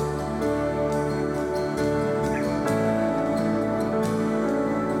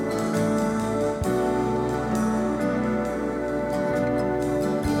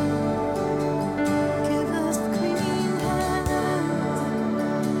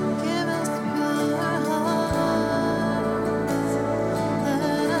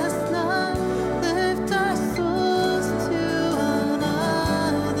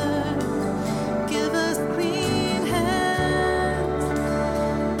 Give us clean hands.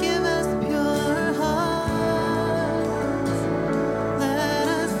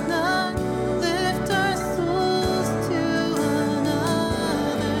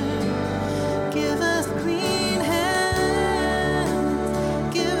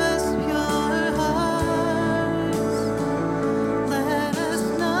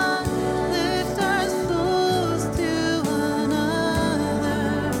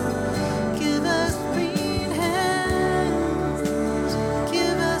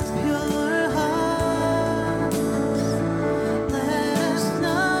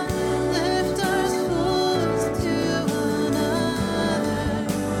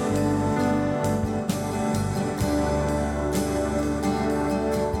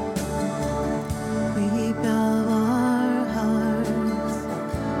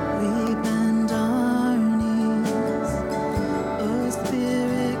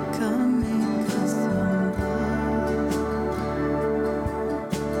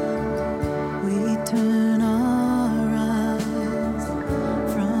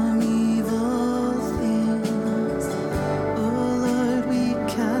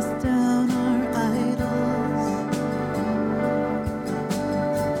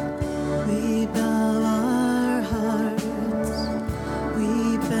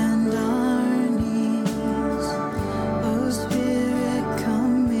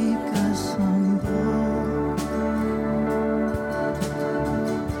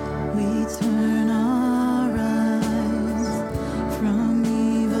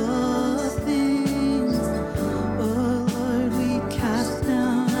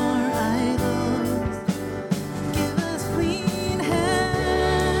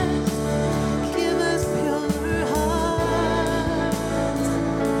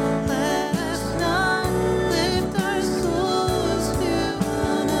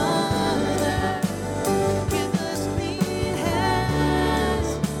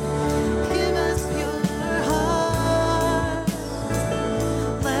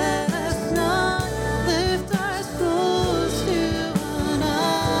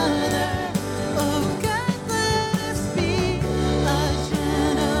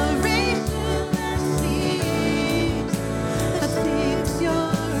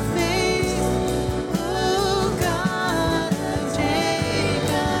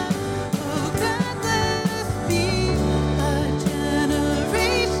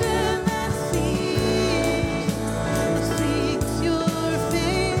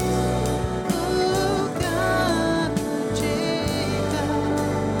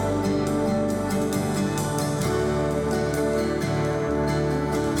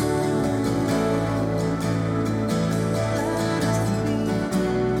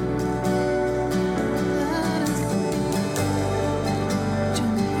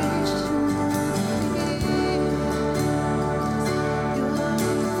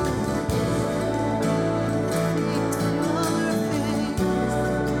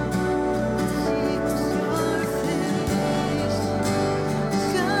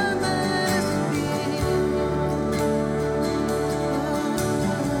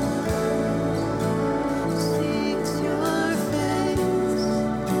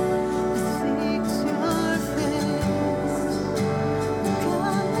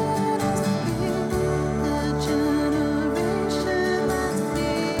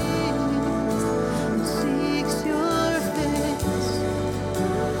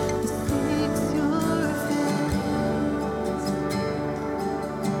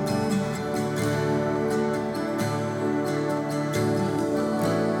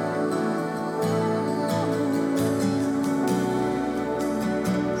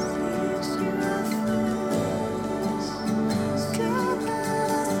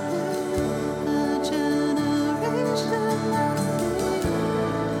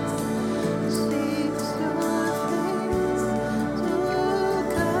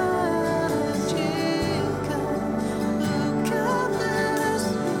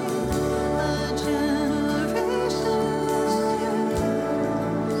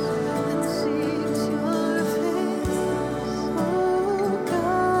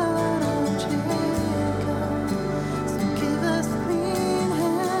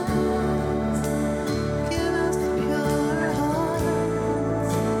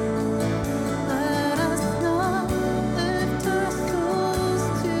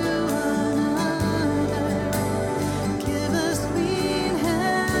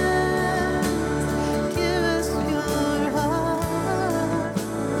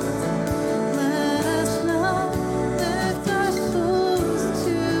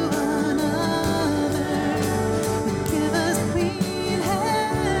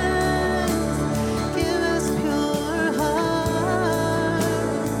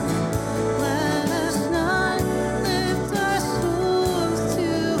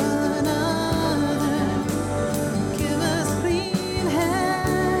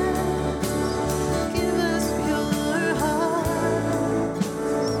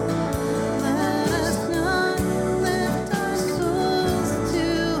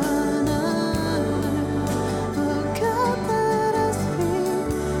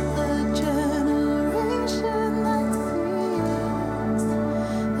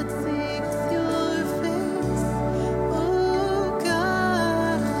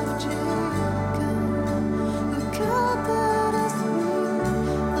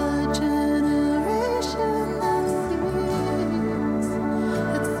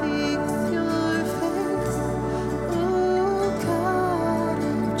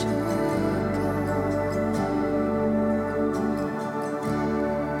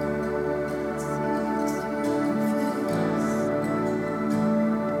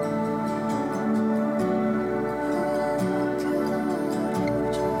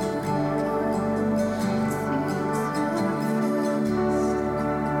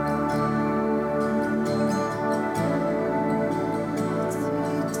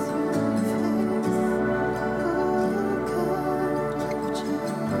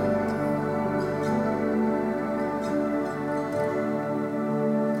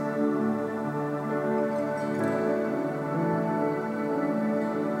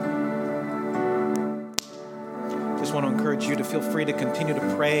 just want to encourage you to feel free to continue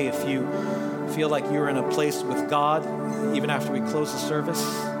to pray if you feel like you're in a place with God, even after we close the service.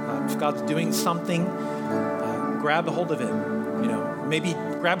 If God's doing something, grab a hold of it. Maybe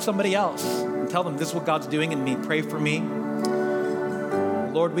grab somebody else and tell them, this is what God's doing in me. Pray for me.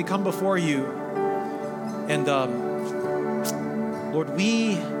 Lord, we come before you, and Lord,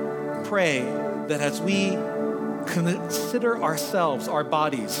 we pray that as we consider ourselves, our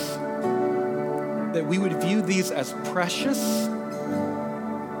bodies, that we would view these as precious,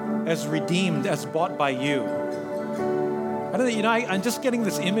 as redeemed, as bought by you. I don't know, I'm just getting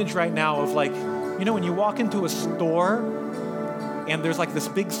this image right now of when you walk into a store and there's this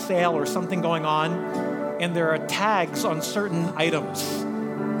big sale or something going on, and there are tags on certain items,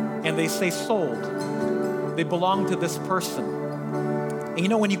 and they say sold. They belong to this person.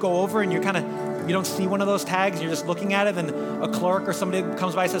 And when you go over and you don't see one of those tags, and you're just looking at it, and a clerk or somebody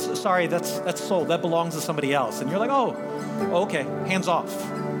comes by and says, sorry, that's sold. That belongs to somebody else. And you're like, oh, okay, hands off.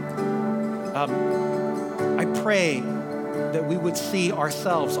 I pray that we would see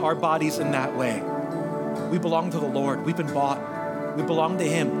ourselves, our bodies in that way. We belong to the Lord. We've been bought. We belong to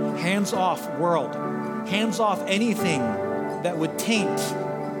Him. Hands off, world. Hands off anything that would taint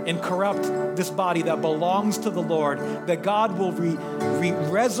and corrupt this body that belongs to the Lord, that God will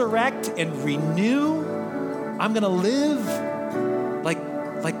resurrect and renew. I'm going to live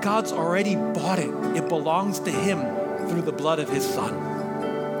like God's already bought it. It belongs to Him through the blood of His Son.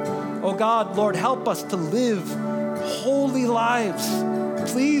 Oh God, Lord, help us to live holy lives,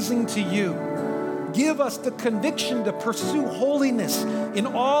 pleasing to you. Give us the conviction to pursue holiness in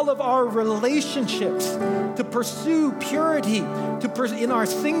all of our relationships, to pursue purity, in our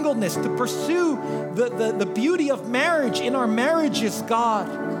singleness, to pursue the beauty of marriage in our marriages, God.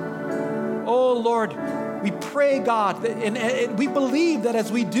 Oh, Lord, we pray, God, and we believe that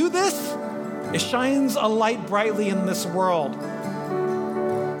as we do this, it shines a light brightly in this world.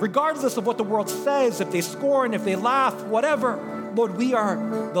 Regardless of what the world says, if they scorn, if they laugh, whatever, Lord, we are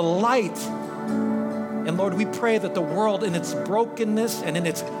the light. And Lord, we pray that the world in its brokenness and in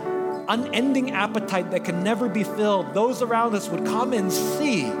its unending appetite that can never be filled, those around us would come and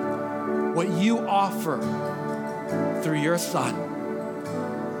see what you offer through your Son.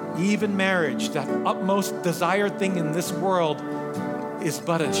 Even marriage, that utmost desired thing in this world, is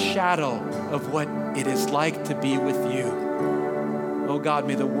but a shadow of what it is like to be with you. Oh God,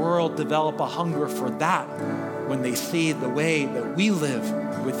 may the world develop a hunger for that when they see the way that we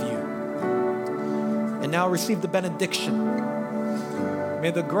live with you. And now receive the benediction. May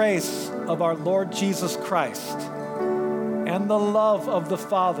the grace of our Lord Jesus Christ and the love of the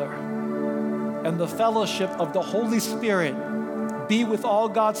Father and the fellowship of the Holy Spirit be with all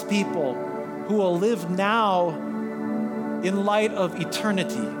God's people who will live now in light of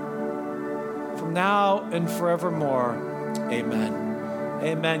eternity, from now and forevermore. Amen.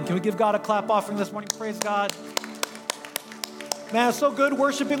 Amen. Can we give God a clap offering this morning? Praise God. Man, it's so good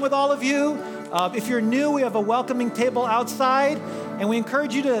worshiping with all of you. If you're new, we have a welcoming table outside, and we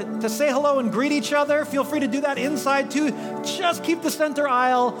encourage you to say hello and greet each other. Feel free to do that inside too. Just keep the center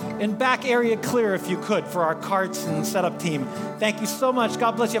aisle and back area clear if you could for our carts and setup team. Thank you so much.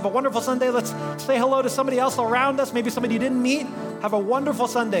 God bless you. Have a wonderful Sunday. Let's say hello to somebody else around us, maybe somebody you didn't meet. Have a wonderful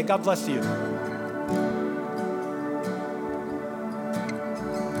Sunday. God bless you.